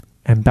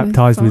and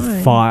baptized with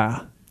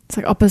fire. It's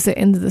like opposite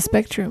ends of the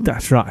spectrum.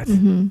 That's right.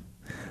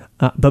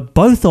 But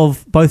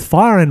both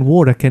fire and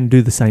water can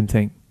do the same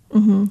thing.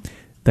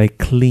 They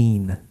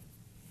clean.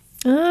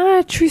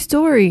 True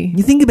story.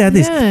 You think about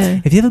this. Yeah.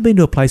 Have you ever been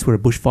to a place where a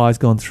bushfire's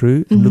gone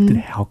through and looked at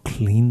how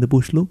clean the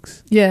bush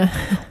looks? Yeah.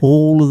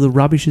 All of the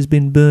rubbish has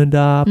been burned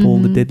up, all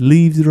the dead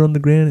leaves that are on the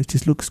ground. It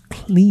just looks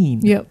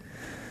clean. Yep.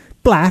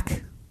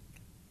 Black,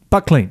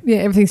 but clean. Yeah,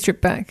 everything's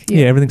stripped back.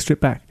 Yeah, everything's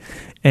stripped back.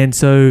 And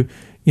so,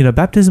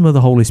 baptism of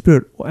the Holy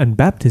Spirit, and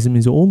baptism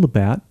is all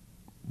about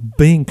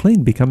being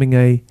clean, becoming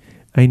a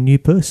new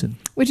person.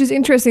 Which is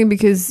interesting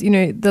because,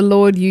 the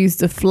Lord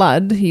used a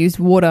flood. He used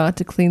water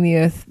to clean the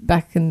earth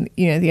back in,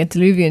 the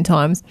antediluvian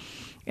times.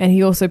 And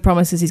he also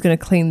promises he's going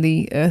to clean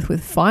the earth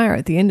with fire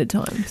at the end of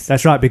times.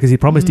 That's right, because he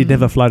promised he'd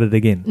never flood it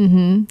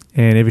again.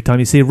 And every time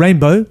you see a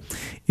rainbow,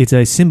 it's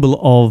a symbol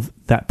of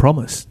that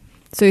promise.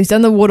 So he's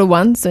done the water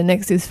once, so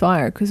next is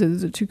fire, because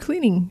those are two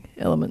cleaning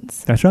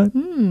elements. That's right.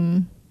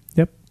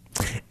 Yep.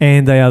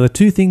 And they are the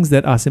two things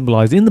that are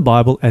symbolized in the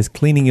Bible as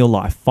cleaning your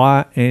life,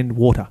 fire and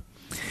water.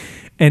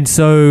 And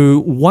so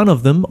one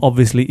of them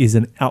obviously is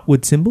an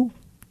outward symbol,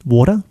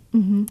 water.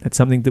 That's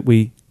something that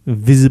we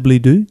visibly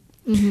do.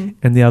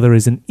 And the other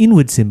is an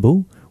inward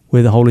symbol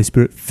where the Holy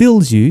Spirit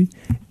fills you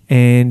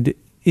and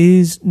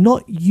is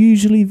not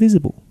usually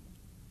visible.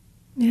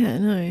 Yeah,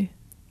 no.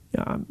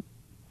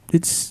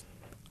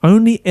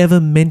 only ever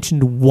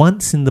mentioned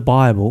once in the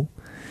Bible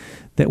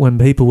that when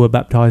people were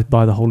baptized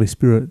by the Holy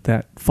Spirit,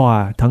 that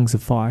fire, tongues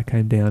of fire,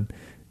 came down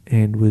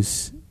and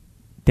was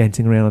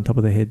dancing around on top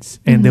of their heads.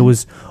 And there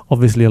was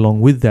obviously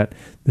along with that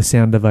the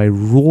sound of a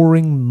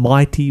roaring,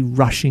 mighty,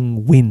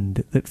 rushing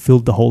wind that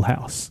filled the whole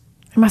house.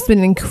 It must have been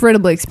an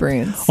incredible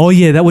experience. Oh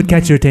yeah, that would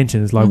catch your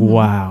attention. It's like,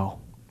 wow.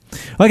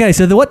 Okay,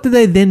 so what do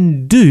they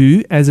then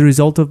do as a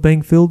result of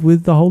being filled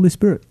with the Holy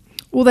Spirit?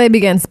 Well, they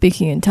began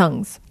speaking in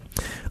tongues.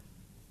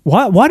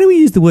 Why do we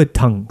use the word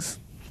tongues?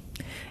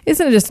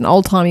 Isn't it just an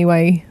old-timey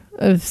way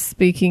of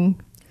speaking?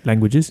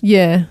 Languages?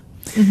 Yeah.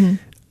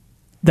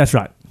 That's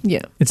right.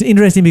 Yeah. It's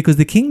interesting because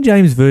the King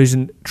James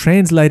Version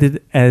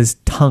translated as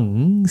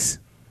tongues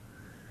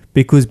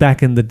because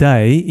back in the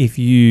day, if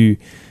you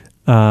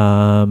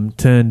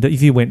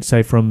if you went,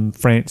 say, from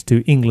France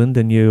to England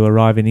and you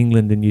arrive in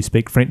England and you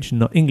speak French and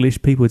not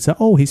English, people would say,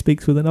 oh, he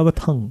speaks with another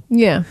tongue.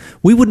 Yeah.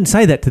 We wouldn't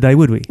say that today,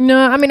 would we? No,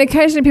 I mean,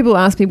 occasionally people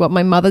ask me what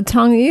my mother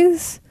tongue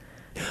is.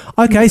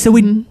 Okay, so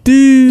we do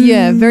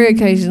Yeah, very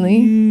occasionally.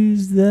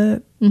 use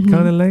that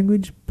kind of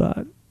language,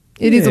 but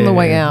It is on the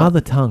way out.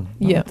 Mother tongue.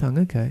 Mother Yeah. tongue,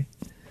 okay.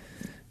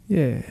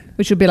 Yeah.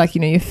 Which would be like,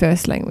 your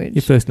first language.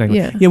 Your first language.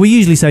 Yeah. Yeah, we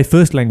usually say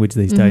first language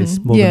these days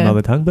more than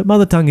mother tongue, but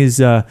mother tongue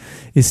is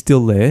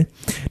still there.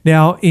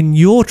 Now, in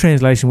your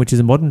translation, which is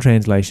a modern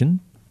translation,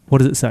 what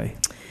does it say?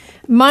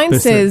 Mine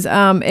Verse says,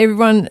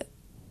 everyone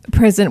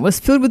present was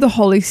filled with the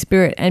Holy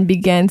Spirit and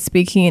began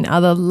speaking in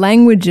other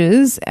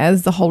languages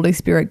as the Holy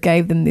Spirit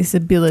gave them this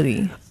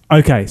ability.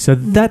 Okay, so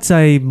that's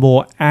a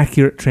more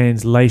accurate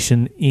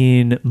translation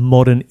in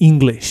modern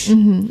English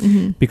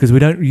because we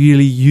don't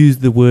really use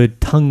the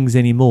word tongues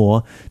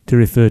anymore to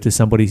refer to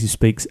somebody who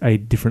speaks a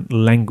different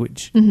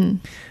language.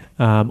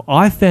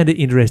 I found it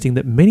interesting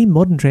that many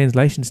modern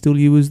translations still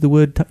use the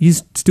word,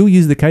 still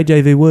use the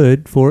KJV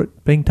word for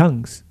it being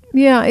tongues.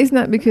 Yeah, isn't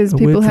that because A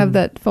people word have from-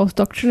 that false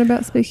doctrine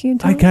about speaking in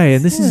tongues? Okay,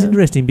 and this is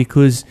interesting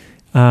because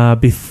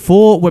back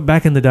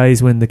in the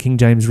days when the King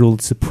James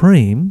ruled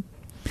supreme,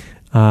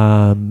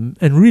 and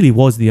really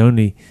was the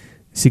only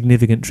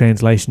significant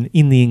translation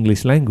in the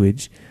English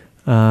language,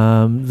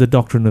 the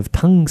doctrine of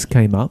tongues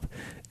came up,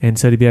 and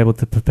so to be able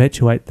to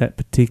perpetuate that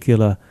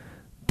particular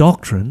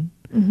doctrine,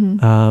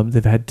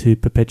 they've had to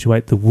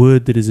perpetuate the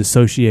word that is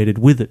associated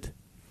with it,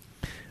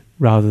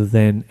 rather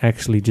than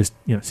actually just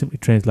simply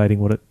translating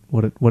what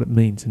it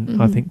means.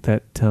 And I think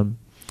that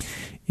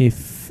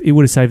if it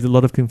would have saved a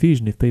lot of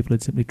confusion if people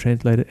had simply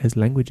translated it as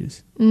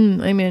languages.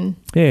 Amen.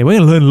 Yeah, we're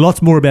going to learn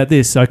lots more about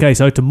this. Okay,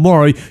 so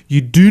tomorrow, you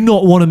do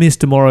not want to miss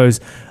tomorrow's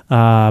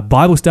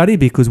Bible study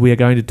because we are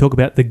going to talk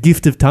about the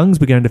gift of tongues.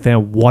 We're going to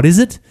find what is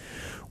it?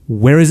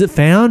 Where is it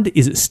found?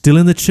 Is it still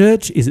in the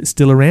church? Is it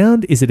still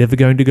around? Is it ever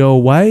going to go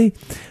away?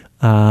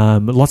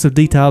 Lots of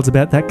details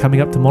about that coming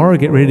up tomorrow.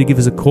 Get ready to give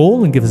us a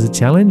call and give us a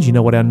challenge. You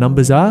know what our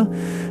numbers are.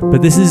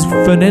 But this is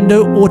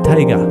Fernando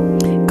Ortega.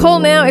 Call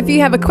now if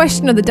you have a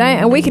question of the day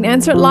and we can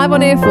answer it live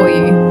on air for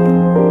you.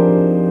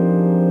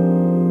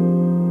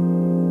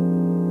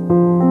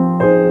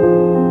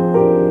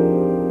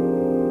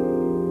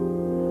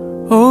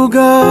 Oh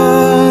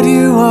God,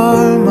 you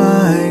are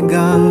my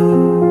God.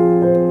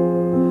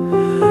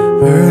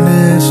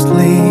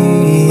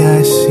 Earnestly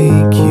I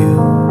seek you.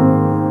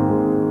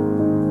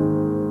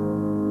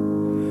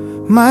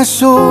 My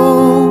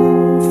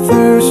soul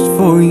thirsts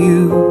for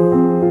you,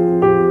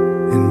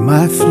 and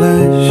my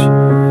flesh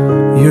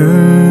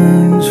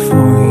yearns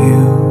for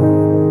you.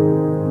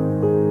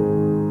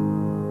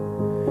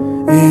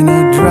 In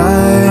a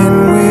dry and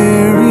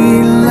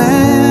weary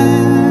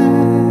land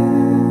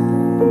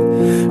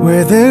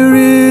where there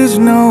is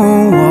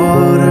no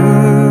water,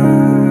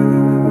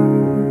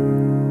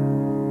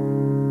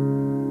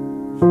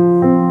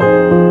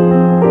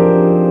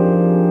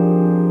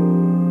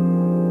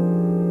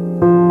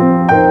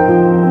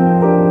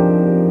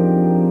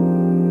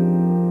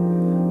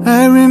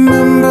 I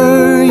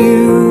remember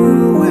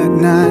you at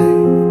night,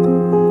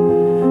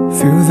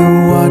 through the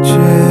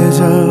watches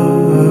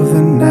of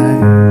the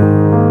night.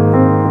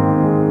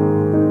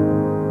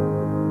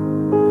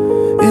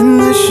 In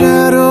the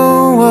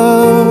shadow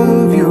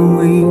of your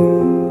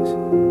wings,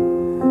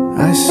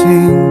 I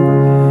sing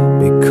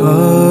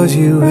because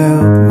you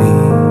help me.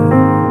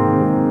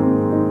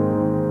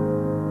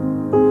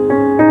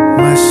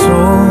 My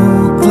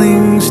soul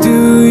clings to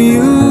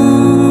you,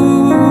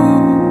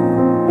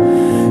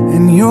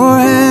 and your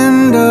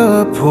hand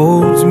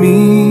upholds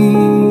me.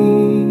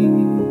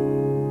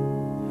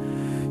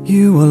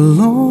 You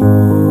alone,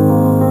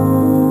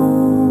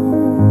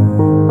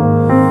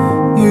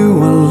 you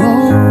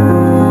alone,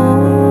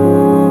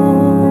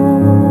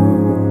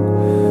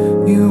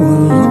 you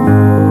alone,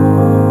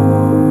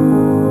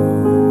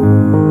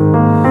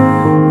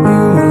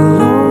 you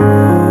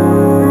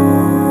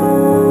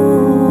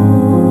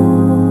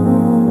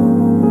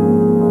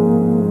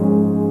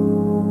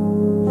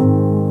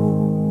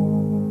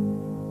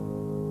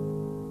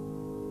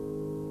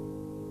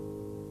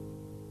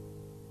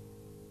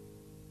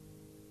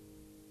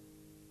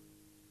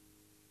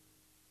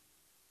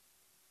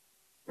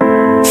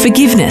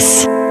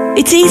Forgiveness.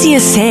 It's easier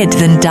said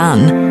than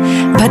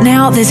done, but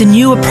now there's a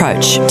new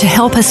approach to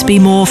help us be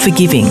more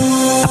forgiving,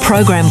 a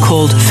program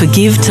called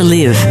Forgive to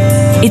Live.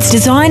 It's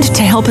designed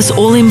to help us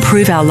all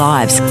improve our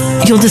lives.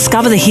 You'll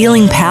discover the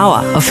healing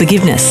power of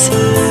forgiveness,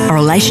 a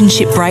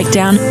relationship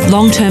breakdown,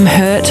 long-term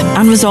hurt,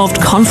 unresolved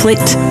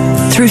conflict.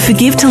 Through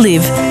Forgive to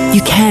Live,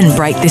 you can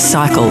break this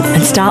cycle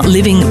and start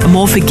living a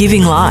more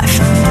forgiving life.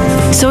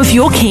 So if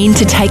you're keen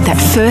to take that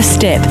first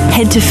step,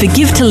 head to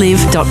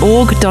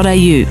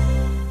forgivetolive.org.au.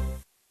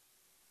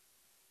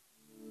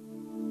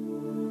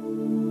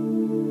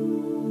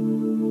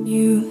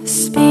 You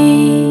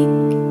speak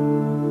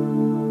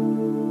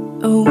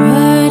a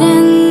word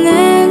and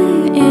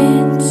then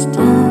it's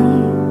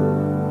done.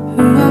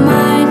 Who am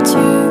I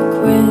to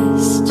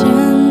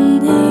question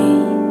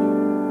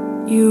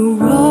thee? You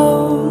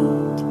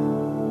wrote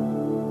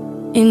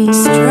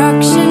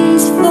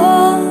instructions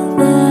for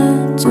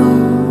the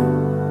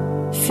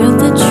dawn, filled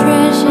the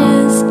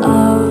treasures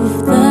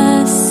of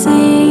the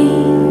sea,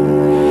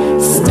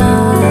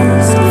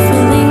 stars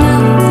filling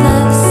up the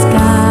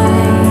sky,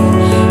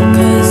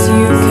 'cause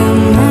you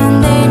command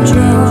they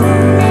draw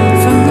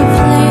from the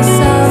place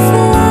of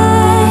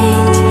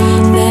light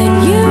that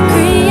you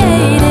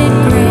created.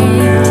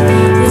 Great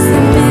is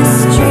the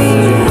mystery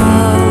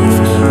of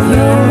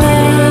your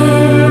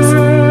ways.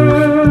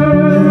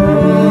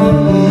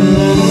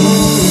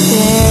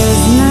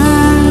 There's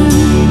none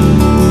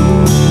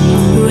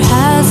who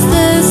has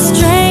the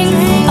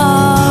strength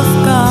of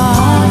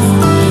God,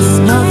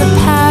 nor the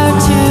power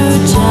to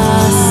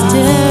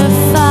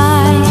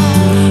justify.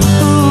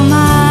 Who am I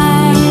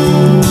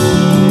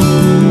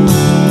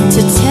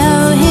to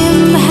tell him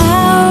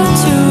how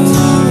to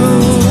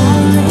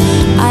rule?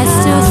 I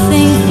still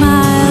think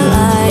my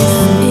life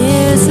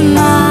is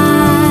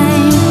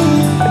mine.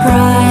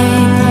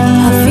 Pride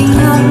puffing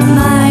up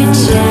my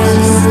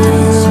chest.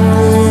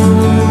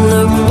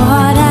 Look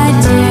what I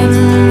did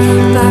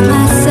by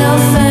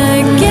myself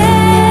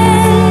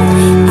again.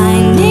 I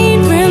need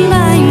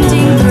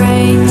reminding.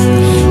 Great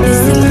is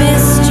the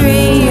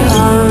mystery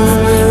of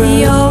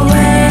your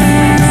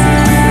ways.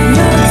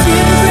 You're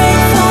too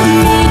great for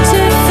me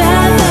to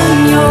fathom,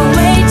 your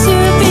way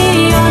too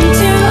beyond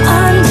to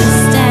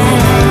understand.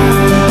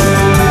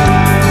 Creation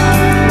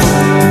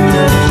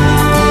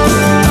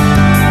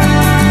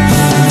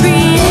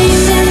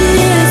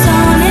is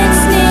on its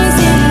knees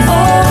in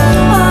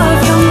awe of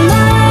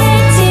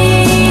your mighty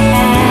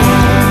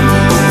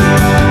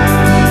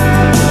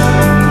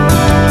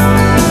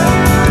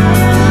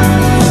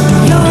hand.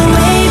 You're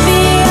way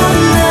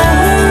beyond the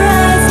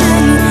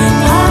horizon,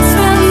 past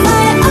where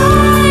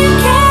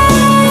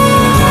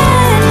my eye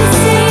can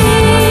see.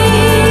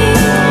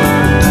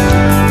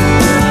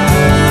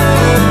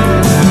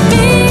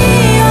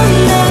 Beyond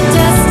the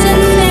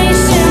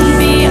destination,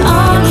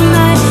 beyond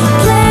my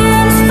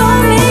plans for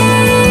me.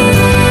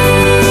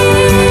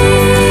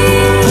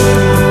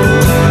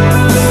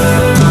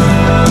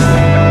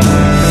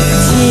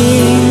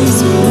 Tears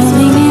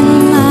rolling in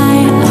my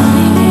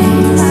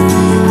eyes,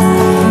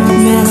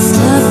 messed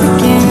up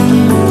again,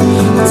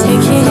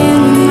 take it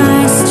in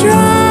my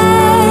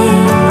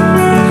stride.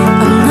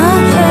 I'm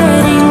not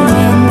hurting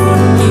when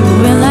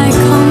will I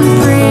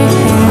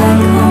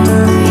comprehend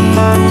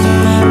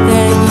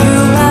that you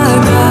are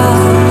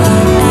God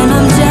and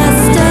I'm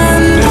just a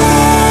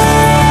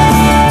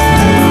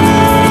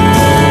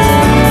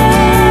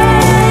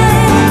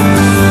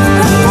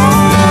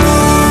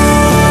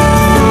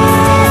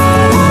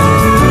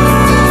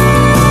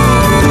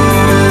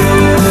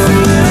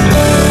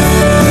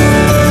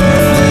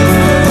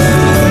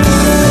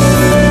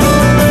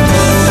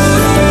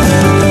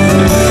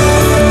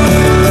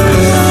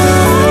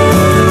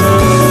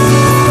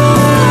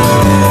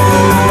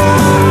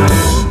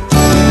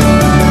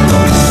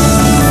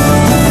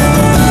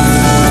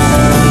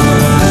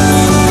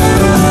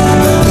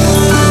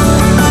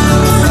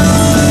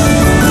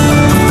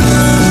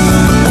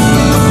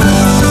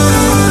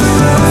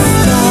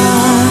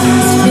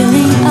stars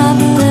filling up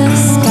the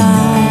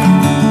sky,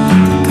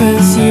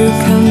 'cause you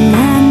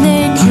command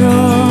they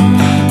draw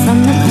from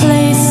the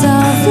place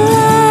of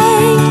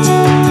light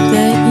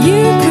that you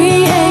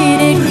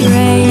created.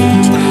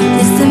 Great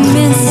is the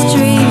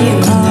mystery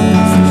of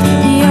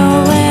your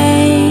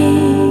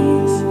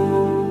ways.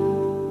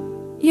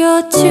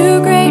 You're too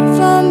great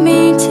for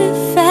me to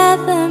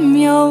fathom,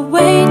 your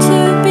way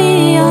too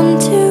beyond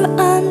to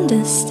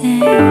understand.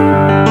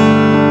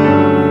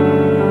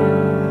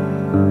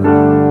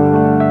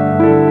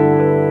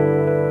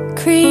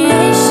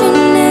 Creation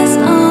is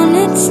on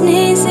its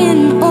knees in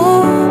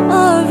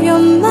awe of your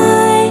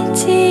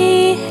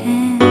mighty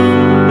hand.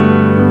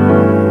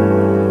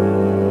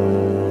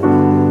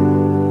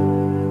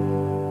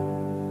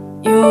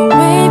 You're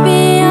way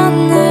beyond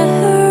the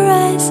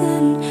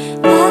horizon,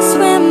 past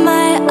where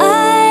my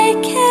eye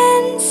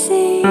can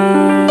see.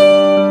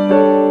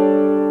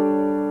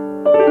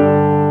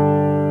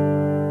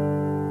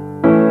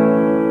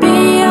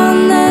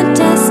 Beyond the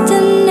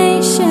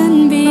destination,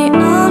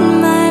 beyond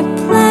my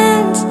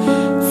plans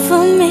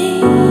for me.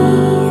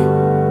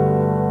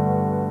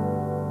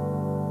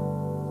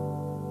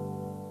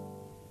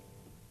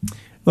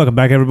 Welcome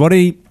back,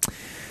 everybody.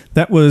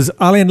 That was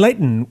Arlene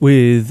Leighton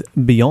with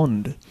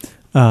Beyond.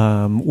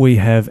 We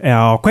have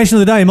our question of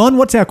the day. Mon,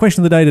 what's our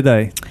question of the day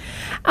today?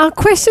 Our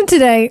question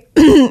today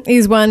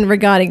is one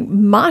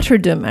regarding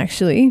martyrdom,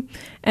 actually.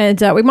 And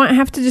we might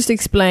have to just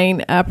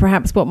explain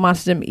perhaps what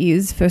martyrdom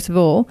is, first of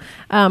all.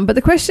 But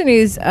the question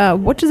is,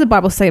 what does the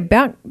Bible say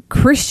about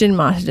Christian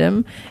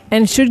martyrdom,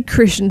 and should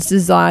Christians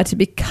desire to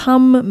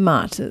become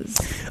martyrs?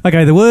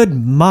 Okay, the word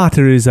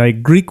martyr is a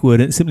Greek word.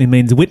 It simply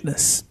means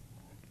witness.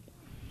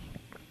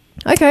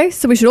 Okay,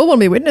 so we should all want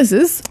to be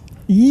witnesses.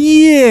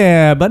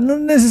 Yeah, but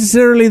not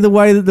necessarily the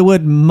way that the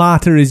word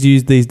martyr is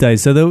used these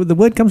days. So the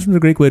word comes from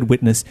the Greek word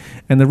witness,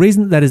 and the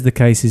reason that is the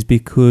case is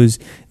because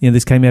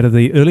this came out of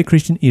the early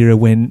Christian era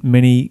when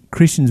many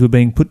Christians were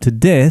being put to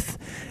death,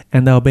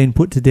 and they were being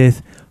put to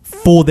death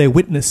for their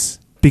witness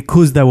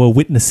because they were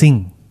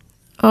witnessing.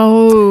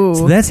 Oh.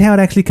 So that's how it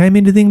actually came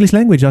into the English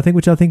language,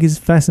 which I think is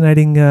a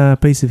fascinating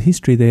piece of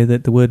history there,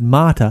 that the word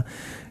martyr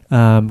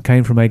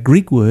came from a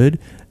Greek word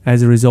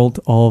as a result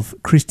of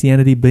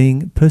Christianity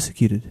being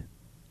persecuted.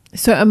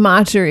 So a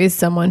martyr is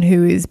someone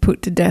who is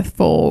put to death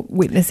for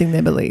witnessing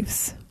their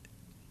beliefs.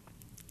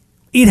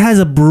 It has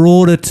a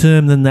broader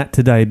term than that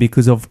today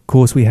because, of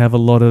course, we have a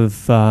lot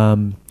of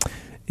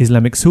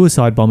Islamic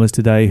suicide bombers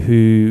today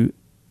who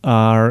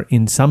are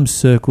in some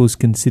circles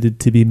considered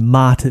to be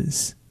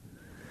martyrs.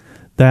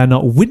 They are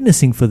not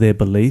witnessing for their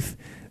belief.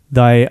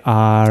 They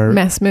are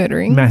mass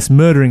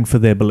murdering for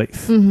their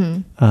belief.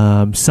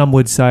 Mm-hmm. Some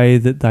would say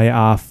that they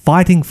are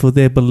fighting for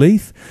their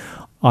belief.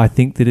 I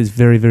think that it's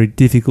very, very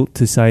difficult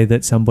to say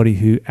that somebody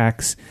who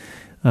acts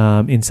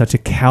in such a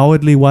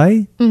cowardly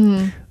way,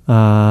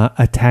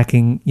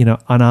 attacking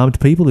unarmed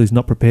people, who's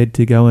not prepared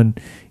to go and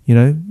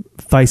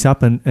face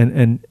up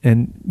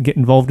and get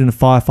involved in a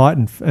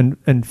firefight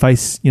and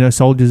face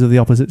soldiers of the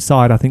opposite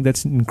side. I think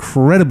that's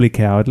incredibly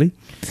cowardly.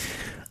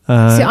 See,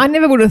 I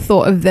never would have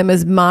thought of them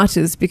as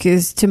martyrs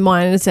because, to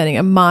my understanding,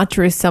 a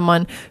martyr is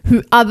someone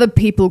who other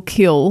people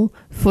kill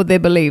for their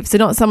beliefs. They're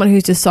not someone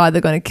who's decided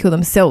they're going to kill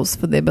themselves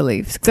for their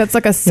beliefs. That's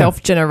like a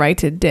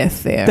self-generated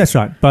death there. That's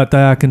right. But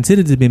they are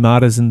considered to be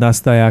martyrs, and thus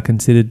they are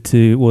considered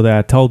to, well, they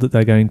are told that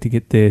they're going to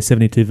get their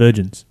 72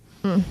 virgins.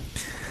 Mm.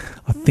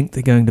 I think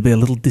they're going to be a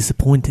little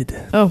disappointed.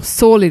 Oh,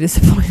 sorely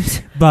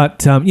disappointed. But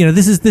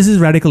this is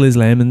radical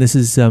Islam, and this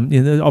is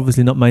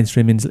obviously not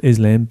mainstream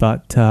Islam,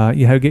 but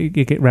you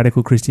get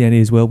radical Christianity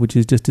as well, which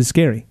is just as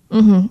scary.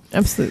 Mm-hmm,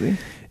 absolutely.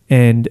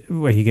 And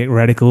you get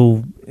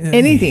radical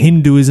anything,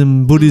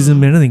 Hinduism,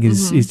 Buddhism, anything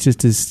is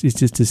just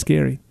as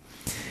scary.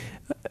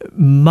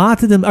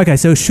 Martyrdom. Okay,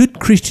 so should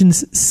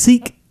Christians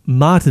seek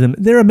martyrdom?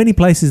 There are many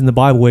places in the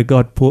Bible where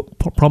God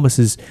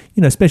promises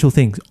special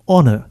things,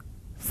 honor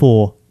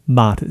for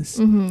martyrs.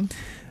 Mm-hmm.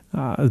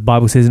 The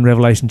Bible says in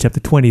Revelation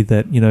chapter 20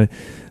 that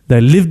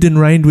they lived and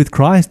reigned with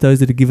Christ. Those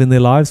that had given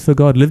their lives for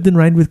God lived and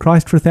reigned with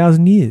Christ for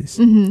 1,000 years.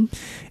 Mm-hmm.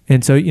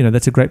 And so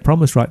that's a great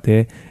promise right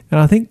there. And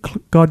I think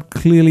God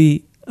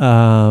clearly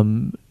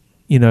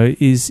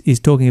is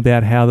talking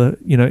about how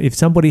if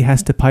somebody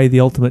has to pay the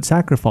ultimate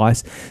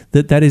sacrifice,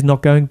 that is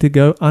not going to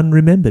go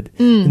unremembered.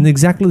 In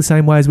exactly the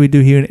same way as we do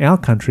here in our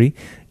country,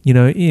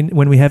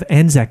 when we have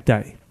Anzac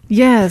Day.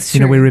 Yes,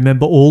 we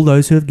remember all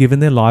those who have given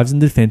their lives in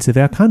defense of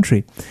our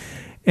country.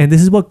 And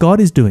this is what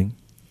God is doing.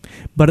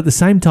 But at the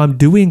same time,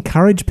 do we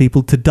encourage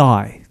people to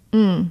die?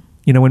 When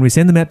we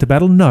send them out to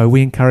battle, no,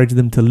 we encourage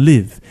them to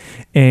live.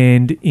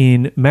 And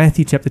in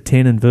Matthew chapter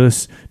 10 and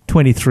verse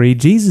 23,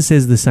 Jesus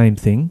says the same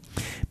thing.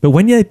 But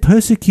when they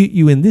persecute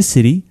you in this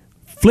city,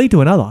 flee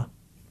to another.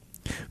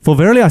 For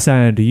verily I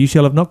say unto you, you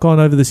shall have not gone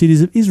over the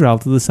cities of Israel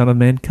till the Son of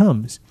Man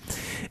comes.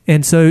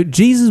 And so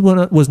Jesus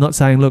was not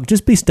saying, look,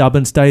 just be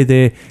stubborn, stay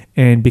there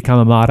and become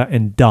a martyr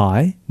and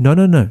die.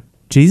 No.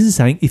 Jesus is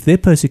saying, if they're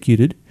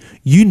persecuted,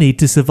 you need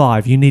to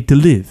survive, you need to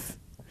live.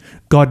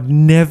 God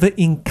never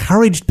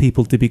encouraged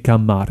people to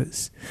become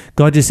martyrs.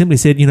 God just simply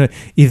said,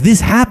 if this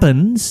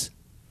happens,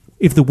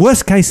 if the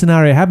worst case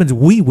scenario happens,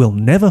 we will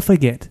never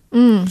forget.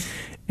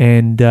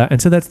 And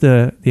so that's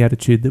the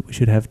attitude that we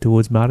should have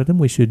towards martyrdom.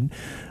 We should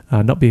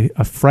not be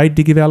afraid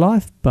to give our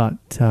life,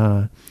 but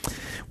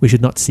we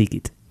should not seek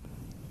it.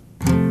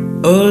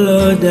 Oh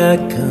Lord, I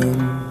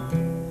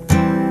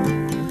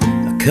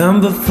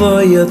come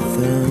before your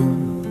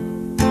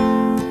throne,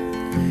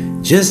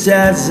 just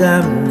as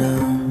I'm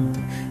known.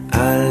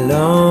 I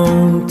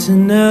long to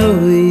know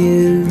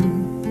you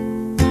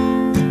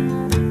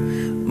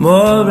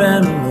more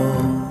and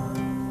more.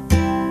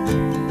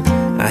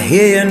 I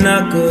hear you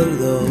knock, oh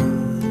Lord.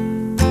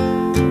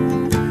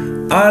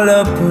 I'll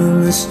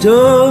open the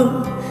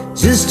door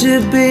just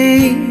to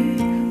be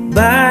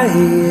by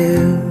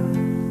you.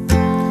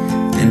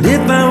 And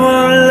if I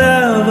want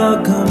love,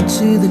 I'll come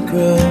to the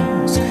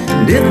cross.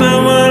 And if I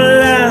want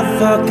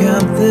life, I'll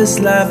count this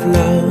life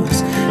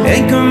lost.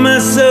 Anchor my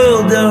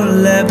soul,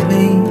 don't let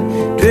me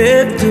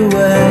drift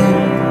away.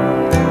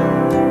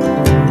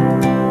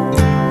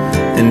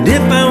 And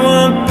if I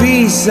want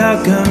peace,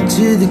 I'll come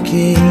to the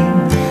King.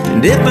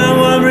 And if I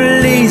want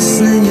release,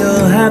 then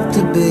you'll have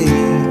to be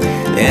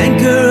the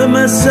anchor of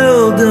my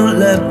soul, don't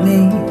let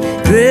me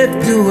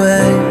drift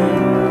away.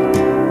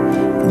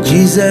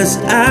 Jesus,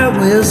 I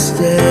will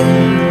stay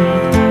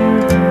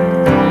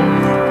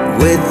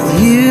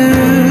with you.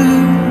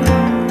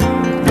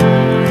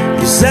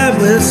 Yes, I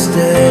will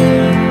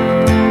stay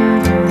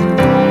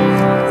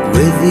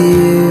with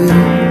you.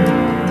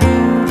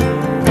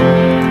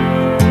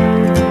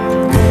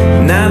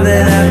 Now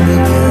that I've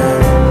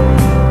begun,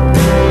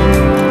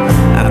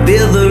 I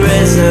feel the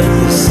rays of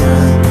the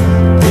sun.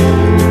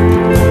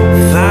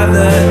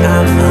 Father,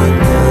 I'm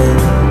undone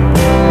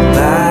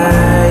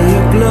by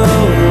your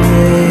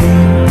glory.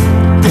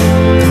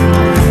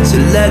 So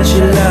let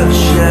your love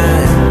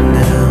shine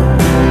now.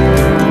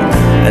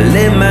 I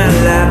lay my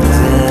life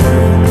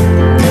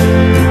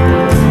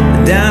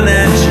down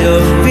at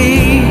your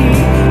feet.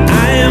 I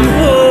am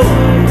whole.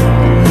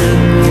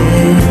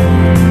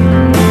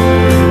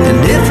 And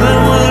if I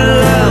want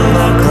love,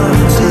 I'll come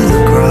to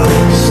the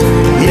cross.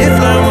 If I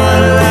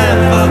want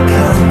life, I'll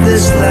count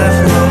this life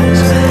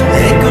lost.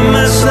 Anchor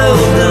my soul,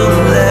 don't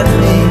let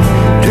me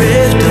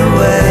drift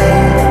away.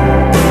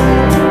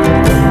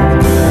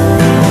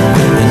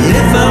 And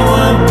if I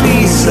want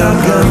peace, I'll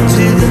come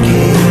to the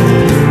King.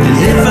 And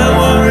if I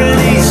want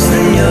release,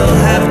 then you'll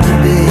have to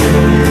be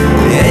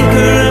the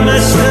anchor of my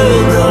soul,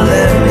 don't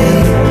let me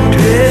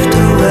drift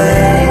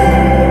away.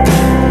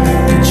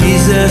 And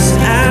Jesus,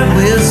 I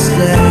will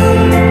stay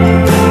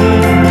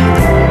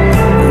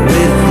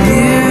with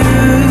you.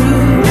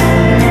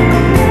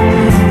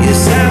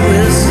 Yes, I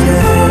will stay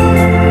with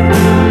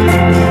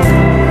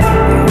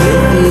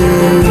you.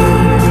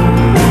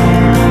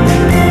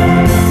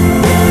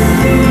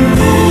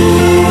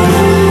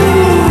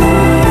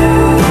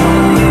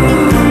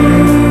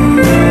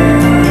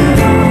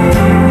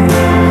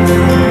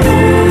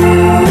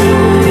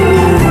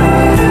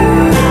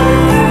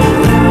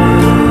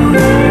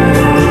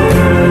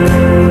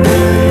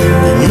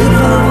 If I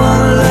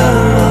want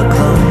love, I'll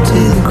come to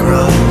the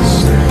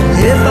cross.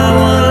 If I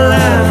want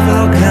life,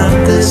 I'll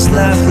count this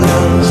life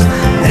lost.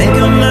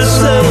 Anchor my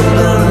soul,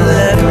 don't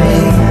let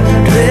me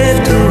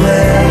drift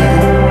away.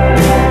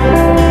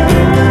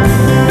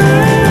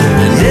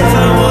 And if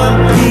I want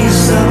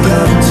peace, I'll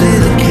come to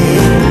the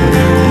King.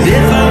 And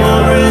if I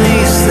want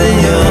release, then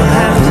you'll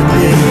have to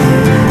be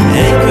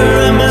anchor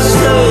in my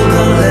soul,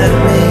 don't let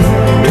me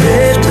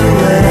drift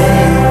away.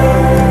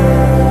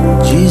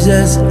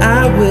 Jesus,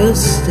 I will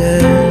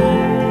stay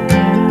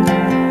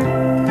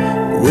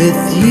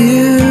with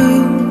you.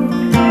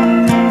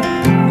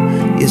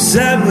 Yes,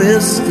 I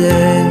will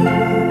stay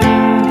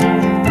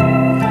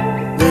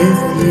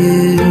with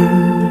you.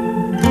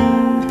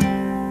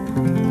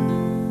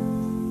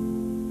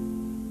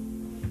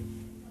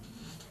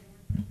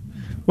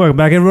 Welcome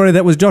back, everybody.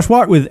 That was Josh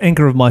White with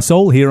Anchor of My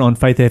Soul here on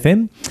Faith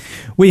FM.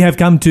 We have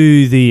come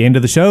to the end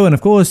of the show, and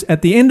of course,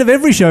 at the end of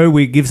every show,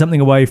 we give something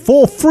away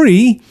for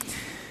free.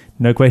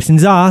 No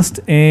questions asked.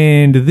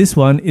 And this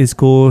one is, of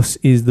course,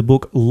 is the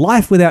book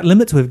Life Without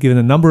Limits. We've given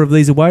a number of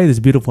these away. There's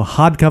a beautiful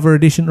hardcover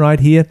edition right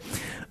here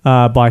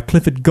by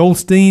Clifford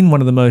Goldstein,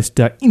 one of the most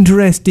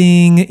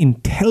interesting,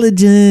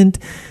 intelligent,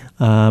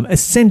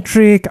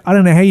 eccentric. I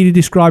don't know how you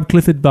describe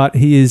Clifford, but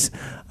he is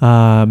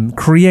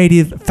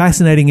creative,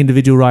 fascinating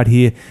individual right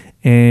here,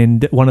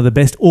 and one of the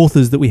best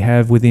authors that we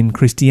have within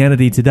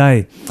Christianity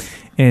today.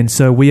 And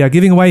so we are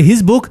giving away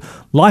his book,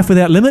 Life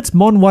Without Limits.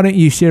 Mon, why don't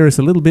you share us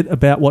a little bit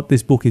about what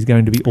this book is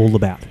going to be all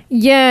about?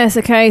 Yes,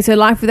 okay. So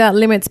Life Without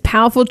Limits,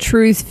 powerful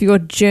truths for your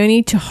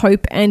journey to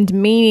hope and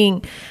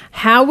meaning.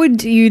 How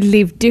would you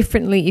live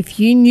differently if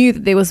you knew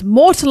that there was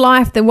more to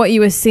life than what you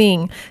were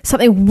seeing?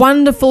 Something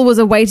wonderful was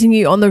awaiting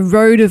you on the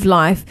road of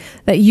life,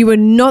 that you were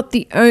not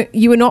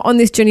on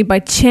this journey by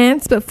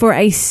chance, but for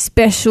a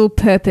special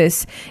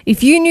purpose.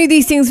 If you knew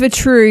these things were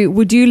true,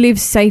 would you live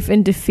safe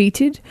and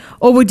defeated?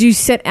 Or would you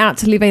set out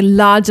to live a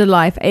larger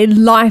life, a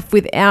life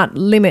without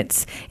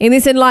limits? In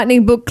this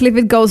enlightening book,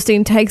 Clifford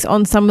Goldstein takes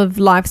on some of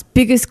life's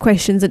biggest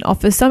questions and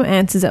offers some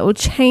answers that will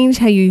change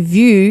how you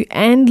view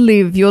and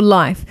live your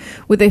life.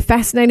 With a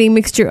fascinating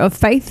mixture of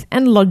faith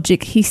and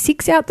logic, he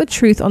seeks out the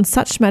truth on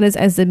such matters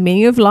as the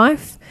meaning of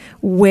life,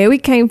 where we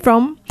came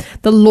from,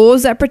 the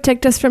laws that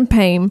protect us from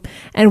pain,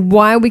 and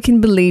why we can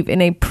believe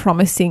in a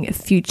promising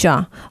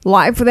future.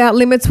 Life Without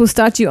Limits will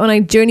start you on a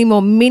journey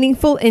more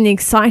meaningful and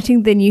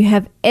exciting than you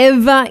have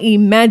ever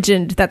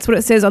imagined. That's what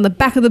it says on the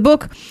back of the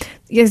book.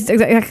 Yes,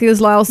 exactly as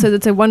Lyle said,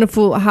 it's a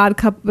wonderful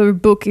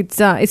hardcover book. It's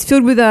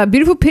filled with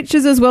beautiful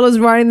pictures as well as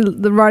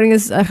writing. The writing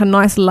is a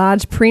nice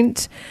large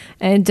print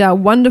and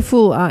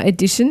wonderful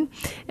edition.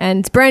 And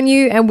it's brand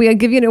new, and we are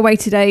giving it away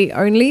today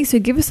only. So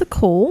give us a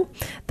call.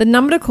 The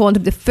number to call and to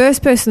be the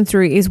first person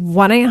through is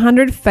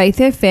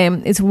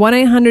 1-800-FAITH-FM. It's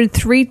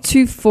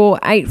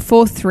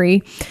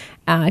 1-800-324-843.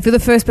 If you're the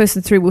first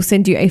person through, we'll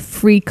send you a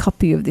free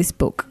copy of this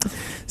book.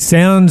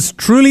 Sounds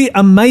truly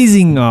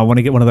amazing. I want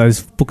to get one of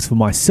those books for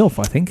myself,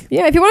 I think.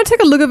 Yeah, if you want to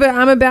take a look at it,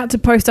 I'm about to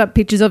post up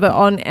pictures of it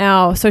on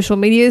our social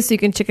media, so you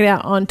can check it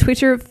out on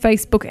Twitter,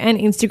 Facebook, and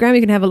Instagram.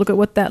 You can have a look at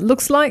what that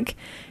looks like.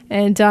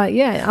 And,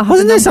 yeah.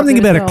 Wasn't there something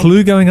about a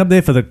clue going up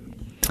there for the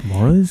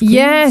Tomorrow's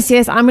quiz?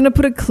 Yes. I'm going to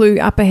put a clue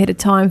up ahead of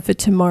time for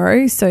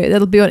tomorrow. So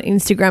that'll be on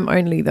Instagram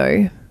only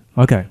though.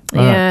 Okay.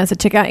 All right. So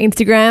check out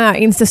Instagram, our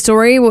Insta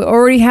story. We'll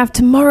already have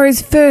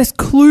tomorrow's first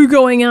clue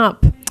going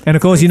up. And,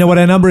 of course, you know what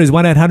our number is,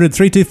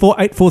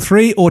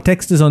 1-800-324-843, or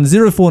text us on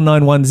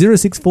 0491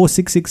 064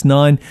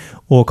 669,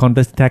 or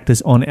contact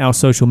us on our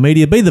social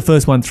media. Be the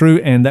first one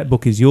through, and that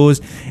book is yours.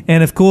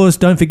 And, of course,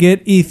 don't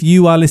forget, if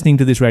you are listening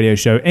to this radio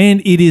show, and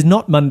it is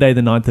not Monday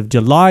the 9th of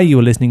July, you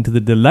are listening to the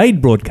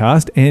delayed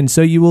broadcast, and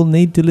so you will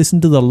need to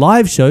listen to the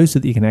live show so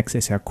that you can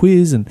access our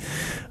quiz and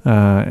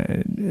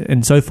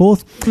so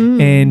forth.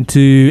 And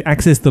to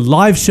access the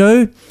live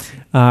show,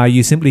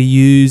 you simply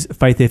use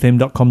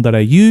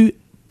faithfm.com.au,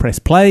 press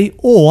play,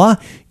 or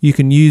you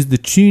can use the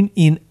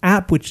TuneIn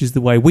app, which is the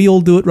way we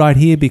all do it right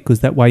here, because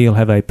that way you'll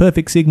have a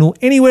perfect signal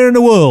anywhere in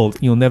the world.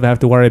 You'll never have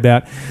to worry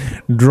about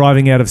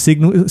driving out of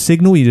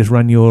signal. You just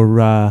run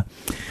your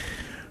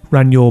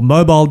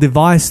mobile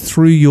device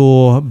through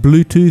your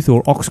Bluetooth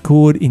or aux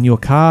cord in your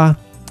car,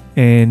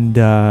 and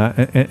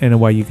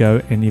away you go,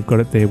 and you've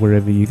got it there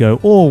wherever you go.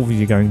 Or if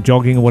you're going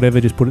jogging or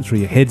whatever, just put it through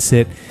your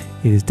headset.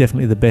 It is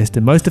definitely the best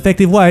and most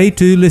effective way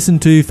to listen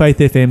to Faith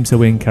FM, so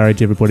we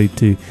encourage everybody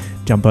to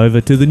jump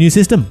over to the new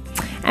system.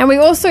 And we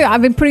also,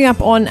 I've been putting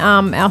up on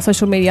our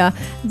social media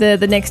the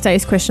next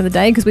day's question of the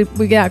day, because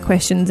we get our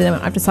questions and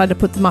I've decided to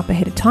put them up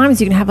ahead of time so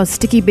you can have a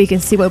sticky beak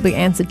and see what will be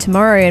answered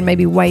tomorrow and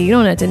maybe weigh in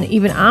on it and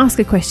even ask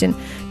a question.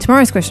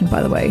 Tomorrow's question,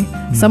 by the way,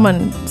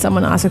 someone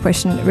asked a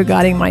question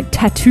regarding my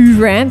tattoo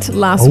rant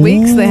last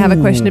week, so they have a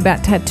question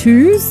about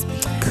tattoos.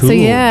 Cool. So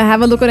yeah,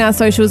 have a look on our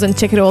socials and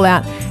check it all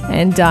out.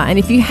 And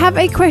if you have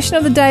a question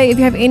of the day, if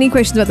you have any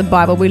questions about the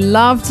Bible, we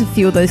love to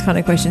field those kind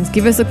of questions.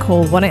 Give us a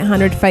call,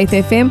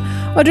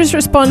 1-800-FAITH-FM, or just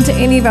respond to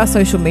any of our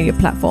social media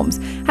platforms.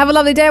 Have a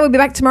lovely day. We'll be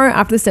back tomorrow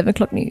after the 7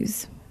 o'clock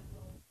news.